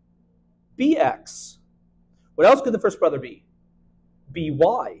be? BX. What else could the first brother be?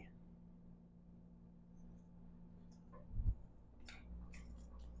 BY.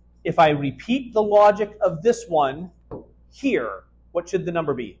 If I repeat the logic of this one here, what should the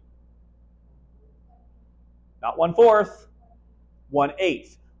number be? Not 1/4,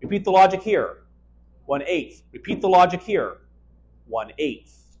 1/8. Repeat the logic here. 1/8. Repeat the logic here. 1/8.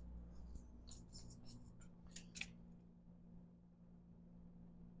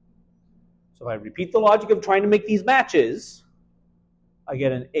 So if I repeat the logic of trying to make these matches, I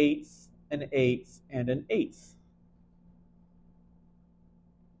get an eighth, an eighth, and an eighth.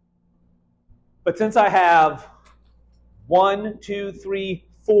 But since I have 1, 2, 3,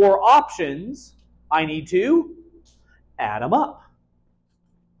 4 options, I need to add them up.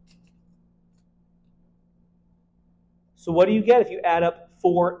 So what do you get if you add up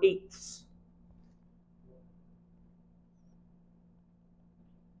 4/8?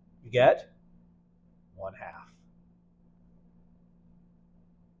 You get 1/2.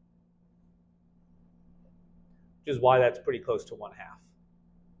 which is why that's pretty close to 1/2.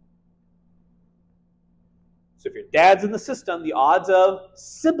 So if your dad's in the system, the odds of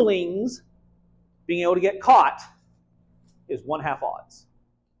siblings being able to get caught is 1/2 odds.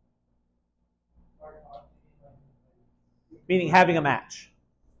 Meaning having a match.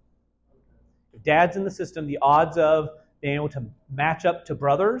 If dad's in the system, the odds of being able to match up to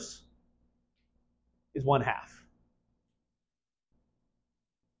brothers is 1/2.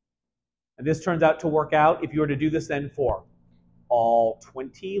 And this turns out to work out, if you were to do this then for all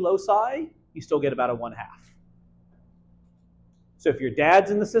 20 loci, you still get about a 1/2. So if your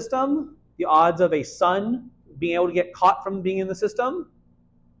dad's in the system, the odds of a son being able to get caught from being in the system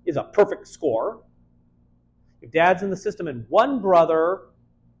is a perfect score. If dad's in the system and one brother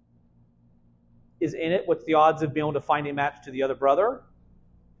is in it, what's the odds of being able to find a match to the other brother?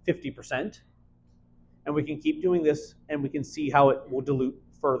 50%. And we can keep doing this, and we can see how it will dilute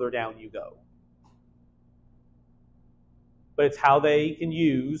further down you go. But it's how they can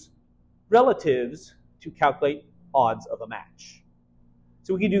use relatives to calculate odds of a match.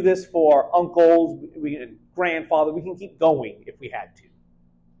 So we can do this for uncles, grandfather. We can keep going if we had to.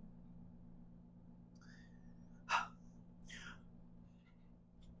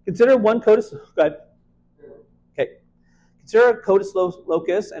 Consider one cotus. Go ahead. Okay. Consider a cotus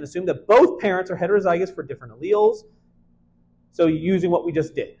locus and assume that both parents are heterozygous for different alleles. So using what we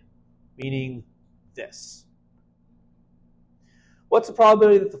just did, meaning this. What's the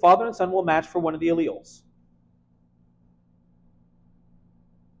probability that the father and son will match for one of the alleles?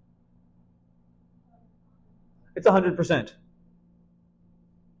 It's 100%.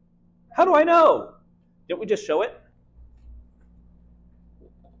 How do I know? Didn't we just show it?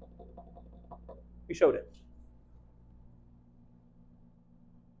 We showed it.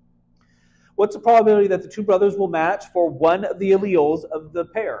 What's the probability that the two brothers will match for one of the alleles of the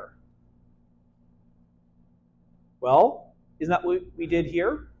pair? Well, isn't that what we did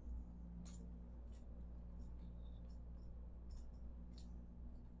here?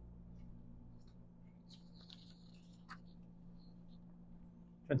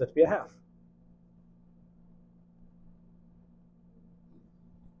 Turns out to be a 1/2.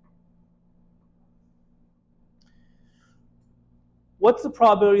 What's the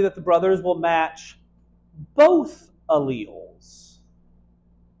probability that the brothers will match both alleles?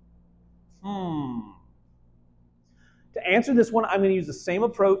 To answer this one, I'm going to use the same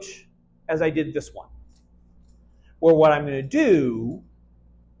approach as I did this one. Where what I'm going to do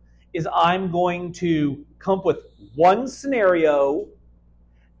is I'm going to come up with one scenario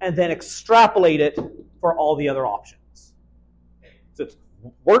and then extrapolate it for all the other options. So it's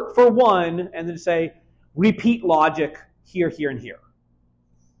work for one and then say, repeat logic here, here, and here.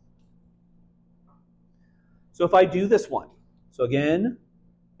 So if I do this one, so again,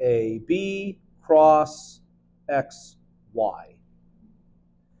 A, B, cross, X, Y.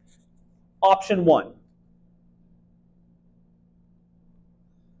 Option 1.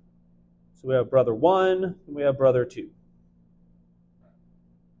 So we have brother 1, and we have brother 2.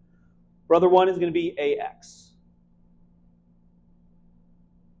 Brother 1 is going to be AX.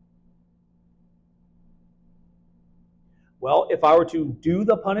 Well, if I were to do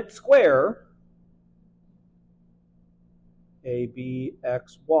the Punnett square,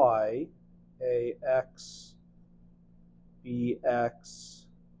 ABXY, AX, BX,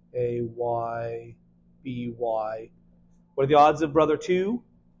 AY, BY. What are the odds of brother 2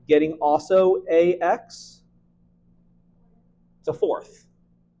 getting also AX? It's a 4th.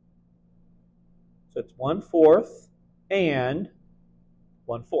 So it's 1/4 and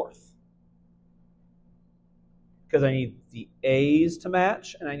 1/4. Because I need the A's to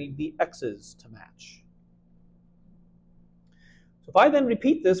match and I need the X's to match. So if I then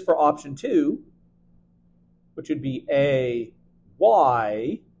repeat this for option 2, which would be AY,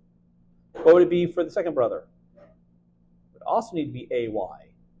 what would it be for the second brother? It would also need to be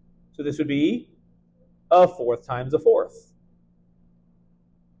AY. So this would be a 4th times a 4th.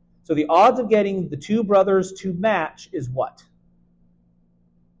 So the odds of getting the two brothers to match is what?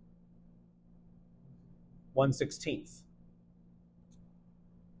 1/16.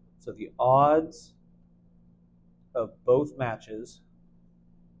 So the odds of both matches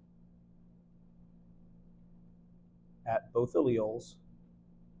at both alleles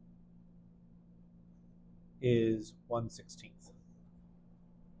is 1/16.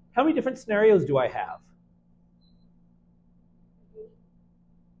 How many different scenarios do I have?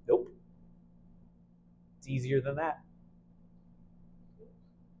 Nope. It's easier than that.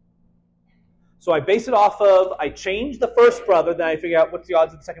 So I base it off of, I change the first brother, then I figure out what's the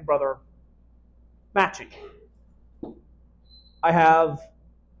odds of the second brother matching. I have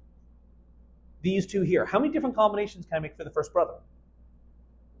these two here. How many different combinations can I make for the first brother?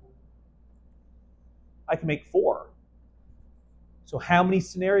 I can make 4. So how many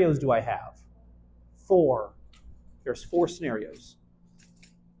scenarios do I have? 4. There's 4 scenarios.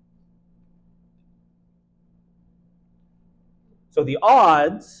 So the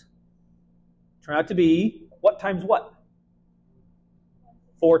odds turn out to be what times what?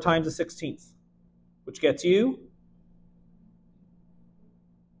 4 times the 16th, which gets you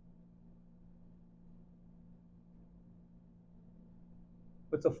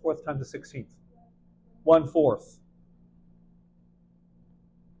what's a 4th times the 16th? 1/4.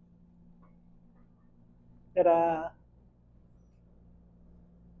 Ta-da!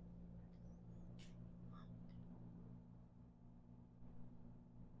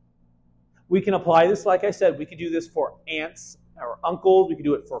 We can apply this, like I said, we could do this for aunts or uncles, we could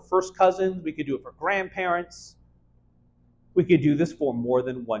do it for first cousins, we could do it for grandparents. We could do this for more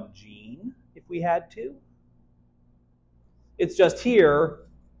than one gene if we had to. It's just here,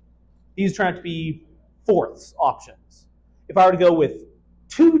 these turn out to be 4ths options. If I were to go with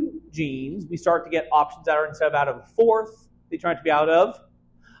 2 genes, we start to get options that are, instead of out of a 4th, they turn out to be out of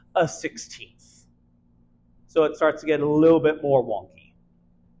a 16th. So it starts to get a little bit more wonky.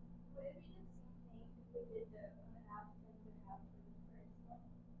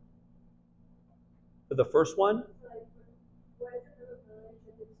 For the first one?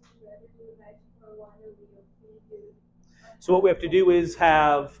 So what we have to do is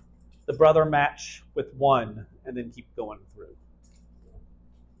have the brother match with 1 and then keep going through.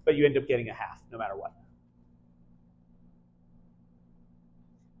 But you end up getting a half no matter what.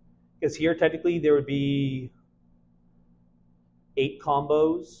 Because here technically there would be 8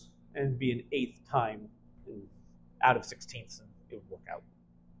 combos and it'd be an 8th time out of 16ths and it would work out.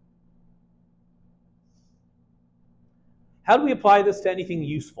 How do we apply this to anything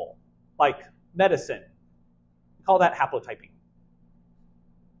useful? Like medicine. We call that haplotyping.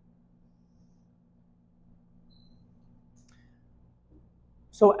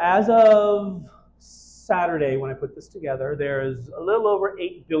 So as of Saturday, when I put this together, there's a little over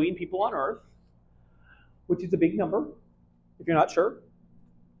 8 billion people on Earth, which is a big number. If you're not sure,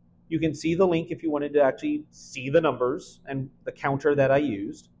 you can see the link if you wanted to actually see the numbers and the counter that I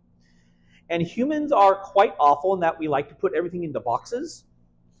used. And humans are quite awful in that we like to put everything into boxes.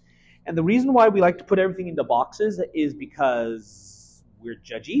 And the reason why we like to put everything into boxes is because we're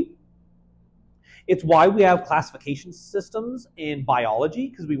judgy. It's why we have classification systems in biology,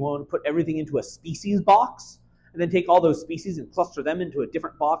 because we want to put everything into a species box and then take all those species and cluster them into a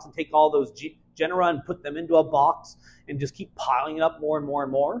different box and take all those genera and put them into a box and just keep piling it up more and more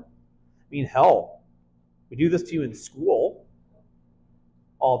and more. I mean, hell, we do this to you in school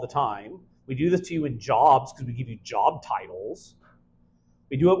all the time. We do this to you in jobs because we give you job titles.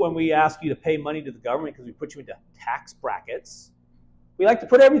 We do it when we ask you to pay money to the government because we put you into tax brackets. We like to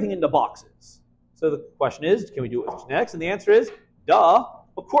put everything into boxes. So the question is, can we do it with genetics? And the answer is, duh,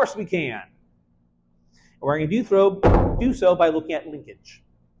 of course we can. And we're going to do so by looking at linkage.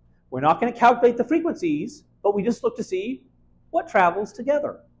 We're not going to calculate the frequencies, but we just look to see what travels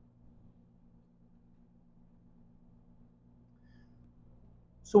together.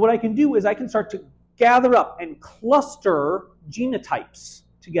 So what I can do is I can start to gather up and cluster genotypes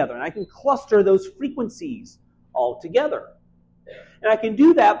together. And I can cluster those frequencies all together. And I can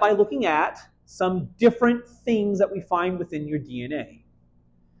do that by looking at some different things that we find within your DNA.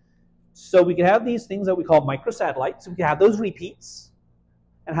 So we can have these things that we call microsatellites. So we can have those repeats.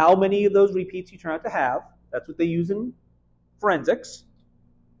 And how many of those repeats you turn out to have. That's what they use in forensics.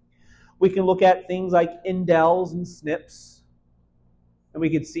 We can look at things like indels and SNPs. And we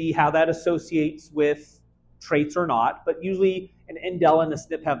can see how that associates with traits or not. But usually an indel and a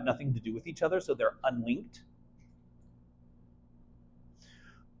SNP have nothing to do with each other, so they're unlinked.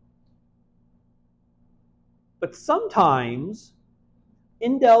 But sometimes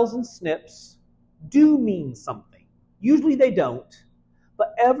indels and SNPs do mean something. Usually they don't.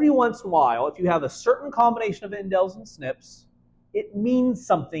 But every once in a while, if you have a certain combination of indels and SNPs, it means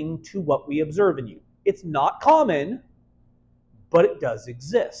something to what we observe in you. It's not common, but it does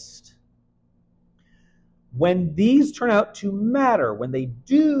exist. When these turn out to matter, when they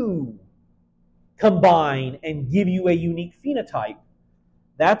do combine and give you a unique phenotype,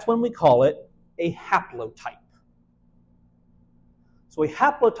 that's when we call it a haplotype. So a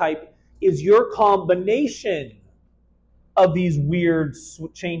haplotype is your combination of these weird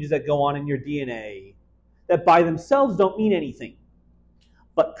changes that go on in your DNA that by themselves don't mean anything,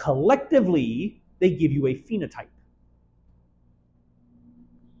 but collectively they give you a phenotype.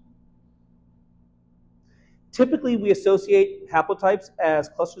 Typically, we associate haplotypes as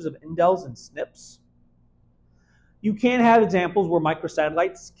clusters of indels and SNPs. You can have examples where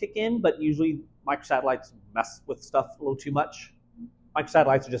microsatellites kick in, but usually microsatellites mess with stuff a little too much.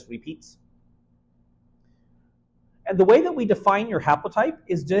 Microsatellites are just repeats. And the way that we define your haplotype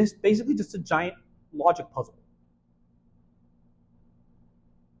is just basically just a giant logic puzzle.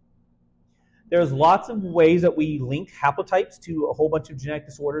 There's lots of ways that we link haplotypes to a whole bunch of genetic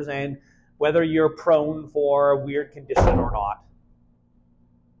disorders and whether you're prone for a weird condition or not.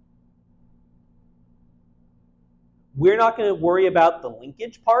 We're not going to worry about the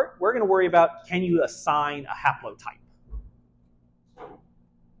linkage part. We're going to worry about, can you assign a haplotype?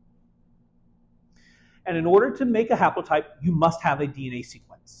 And in order to make a haplotype, you must have a DNA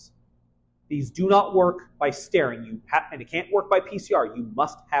sequence. These do not work by staring, and it can't work by PCR. You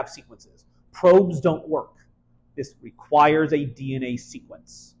must have sequences. Probes don't work. This requires a DNA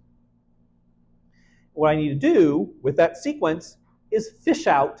sequence. What I need to do with that sequence is fish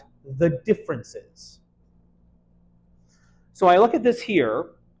out the differences. So I look at this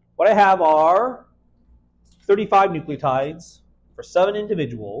here. What I have are 35 nucleotides for 7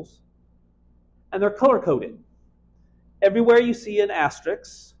 individuals, and they're color-coded. Everywhere you see an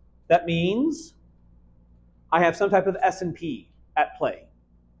asterisk, that means I have some type of S&P at play.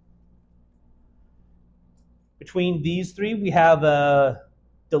 Between these 3, we have a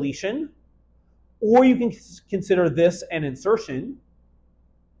deletion, or you can consider this an insertion.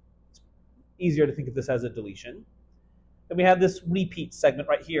 It's easier to think of this as a deletion. And we have this repeat segment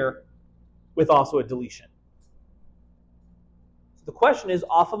right here with also a deletion. So the question is,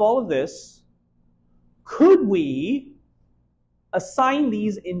 off of all of this, could we assign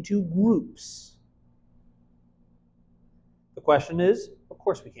these into groups? The question is, of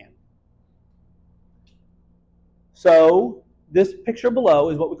course we can. So this picture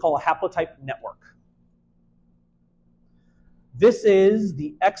below is what we call a haplotype network. This is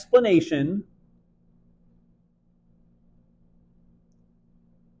the explanation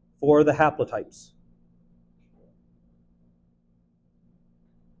for the haplotypes.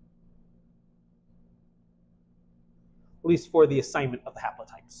 At least for the assignment of the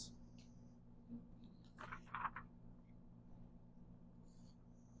haplotypes.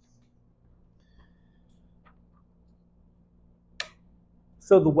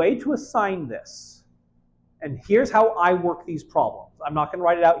 So the way to assign this, and here's how I work these problems. I'm not going to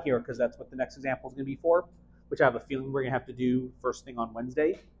write it out here because that's what the next example is going to be for, which I have a feeling we're going to have to do first thing on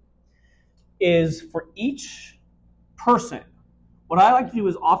Wednesday, is for each person, what I like to do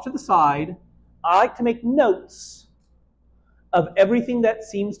is off to the side, I like to make notes of everything that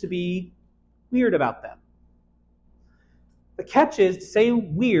seems to be weird about them. The catch is, to say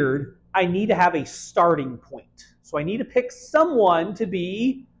weird, I need to have a starting point. So I need to pick someone to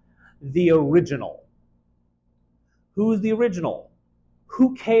be the original. Who's the original?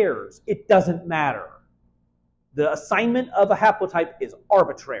 Who cares? It doesn't matter. The assignment of a haplotype is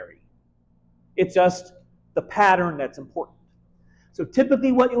arbitrary. It's just the pattern that's important. So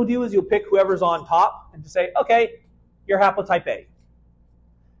typically what you'll do is you'll pick whoever's on top and just say, okay, you're haplotype A.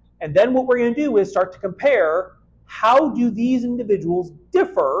 And then what we're going to do is start to compare how do these individuals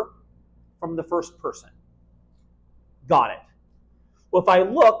differ from the first person. Got it. Well, if I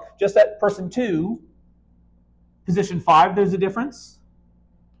look just at person 2, position 5, there's a difference.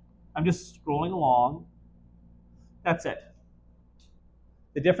 I'm just scrolling along. That's it.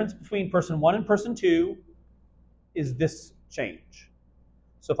 The difference between person 1 and person 2 is this change.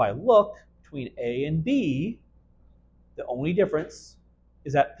 So if I look between A and B, the only difference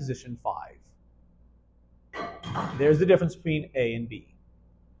is at position 5. There's the difference between A and B.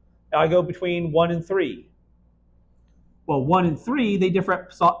 Now I go between 1 and 3. Well, 1 and 3, they differ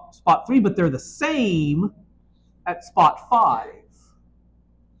at spot 3, but they're the same at spot 5.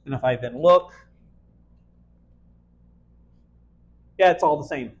 And if I then look, yeah, it's all the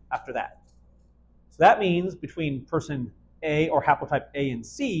same after that. So that means between person A or haplotype A and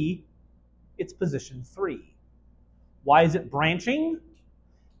C, it's position 3. Why is it branching?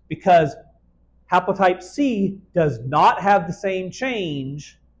 Because haplotype C does not have the same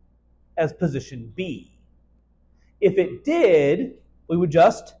change as position B. If it did, we would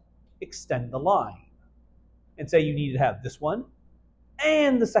just extend the line and say you need to have this one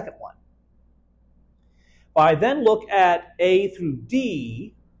and the second one. If I then look at A through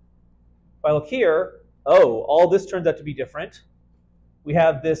D, if I look here, oh, all this turns out to be different. We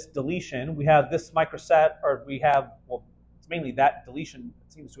have this deletion, we have this microsat, or we have, well, it's mainly that deletion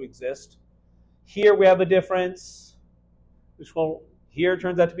that seems to exist. Here we have a difference. Which one? Here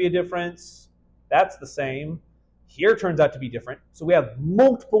turns out to be a difference. That's the same. Here turns out to be different. So we have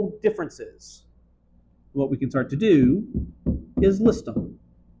multiple differences. what we can start to do is list them.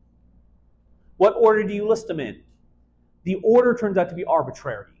 What order do you list them in? The order turns out to be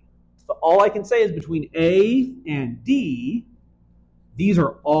arbitrary. So all I can say is between A and D, these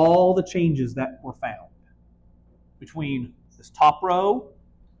are all the changes that were found between this top row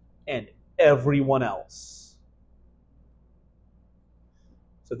and everyone else.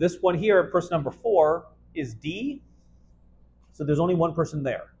 So this one here, person number 4, is D. So there's only one person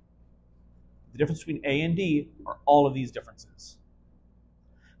there. The difference between A and D are all of these differences.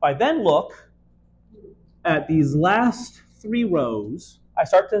 If I then look at these last 3 rows, I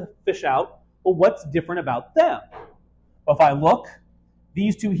start to fish out, well, what's different about them? Well, if I look,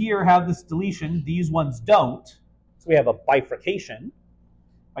 these 2 here have this deletion, these ones don't. So we have a bifurcation.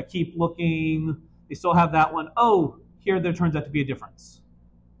 I keep looking, they still have that one. Oh, here there turns out to be a difference.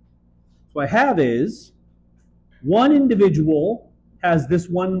 So what I have is one individual has this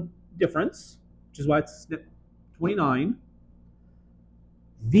one difference, which is why it's SNP 29.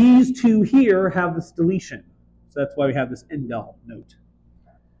 These 2 here have this deletion. So that's why we have this indel note.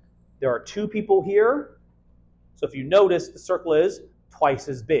 There are 2 people here. So if you notice, the circle is twice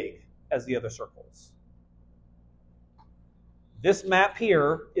as big as the other circles. This map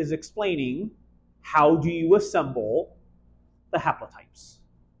here is explaining how do you assemble the haplotypes.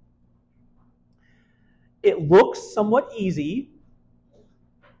 It looks somewhat easy.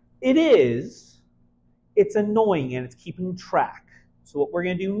 It is. It's annoying and it's keeping track. So what we're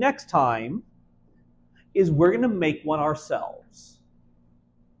going to do next time is we're going to make one ourselves.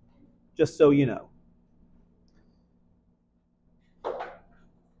 Just so you know.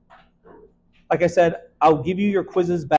 Like I said, I'll give you your quizzes back.